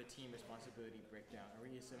that for the team responsibility breakdown, are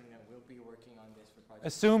we assuming that we'll be working on this for Project 2?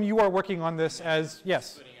 Assume you are working on this as,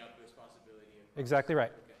 yes. Splitting out the responsibility of Exactly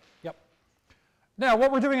right. Okay. Yep. Now,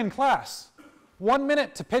 what we're doing in class, 1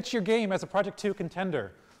 minute to pitch your game as a Project 2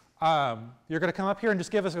 contender. You're going to come up here and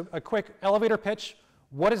just give us a quick elevator pitch.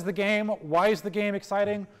 What is the game? Why is the game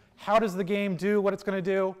exciting? How does the game do what it's going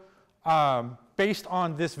to do based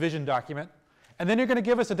on this vision document? And then you're going to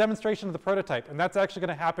give us a demonstration of the prototype. And that's actually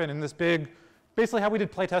going to happen in this big, basically how we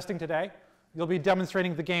did playtesting today. You'll be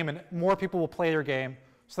demonstrating the game, and more people will play your game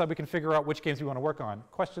so that we can figure out which games we want to work on.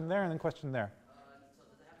 Question there, and then question there.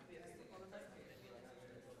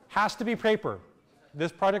 Has to be paper.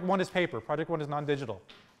 This Project 1 is paper. Project 1 is non-digital.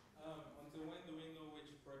 Until when do we know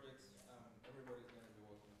which projects everybody's going to be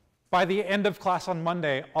working By the end of class on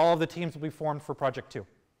Monday, all of the teams will be formed for Project 2.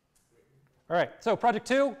 All right, so Project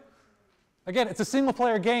 2, again, it's a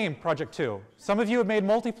single-player game, Project 2. Some of you have made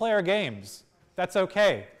multiplayer games. That's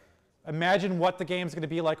OK. Imagine what the game's going to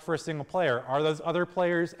be like for a single player. Are those other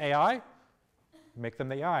players AI? Make them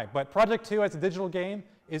the AI. But Project 2 as a digital game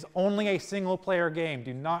is only a single-player game.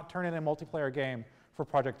 Do not turn it into a multiplayer game for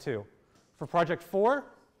Project 2. For Project 4,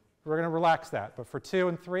 we're going to relax that. But for 2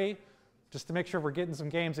 and 3, just to make sure we're getting some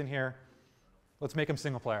games in here, let's make them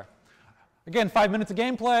single-player. Again, 5 minutes of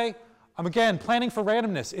gameplay. I'm, again, planning for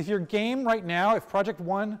randomness. If your game right now, if Project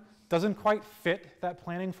 1 doesn't quite fit that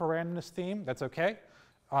planning for randomness theme, that's OK.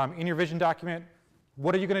 In your vision document,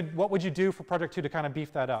 what would you do for Project 2 to kind of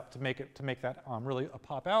beef that up, to make that really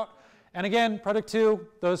pop out? And again, Project 2,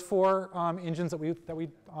 those 4 engines that we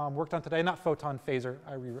worked on today, not Photon, Phaser,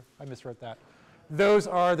 I misread that. Those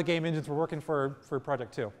are the game engines we're working for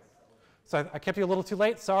Project 2. So I kept you a little too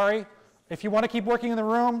late, sorry. If you want to keep working in the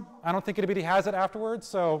room, I don't think anybody has it afterwards,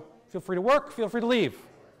 so feel free to work, feel free to leave.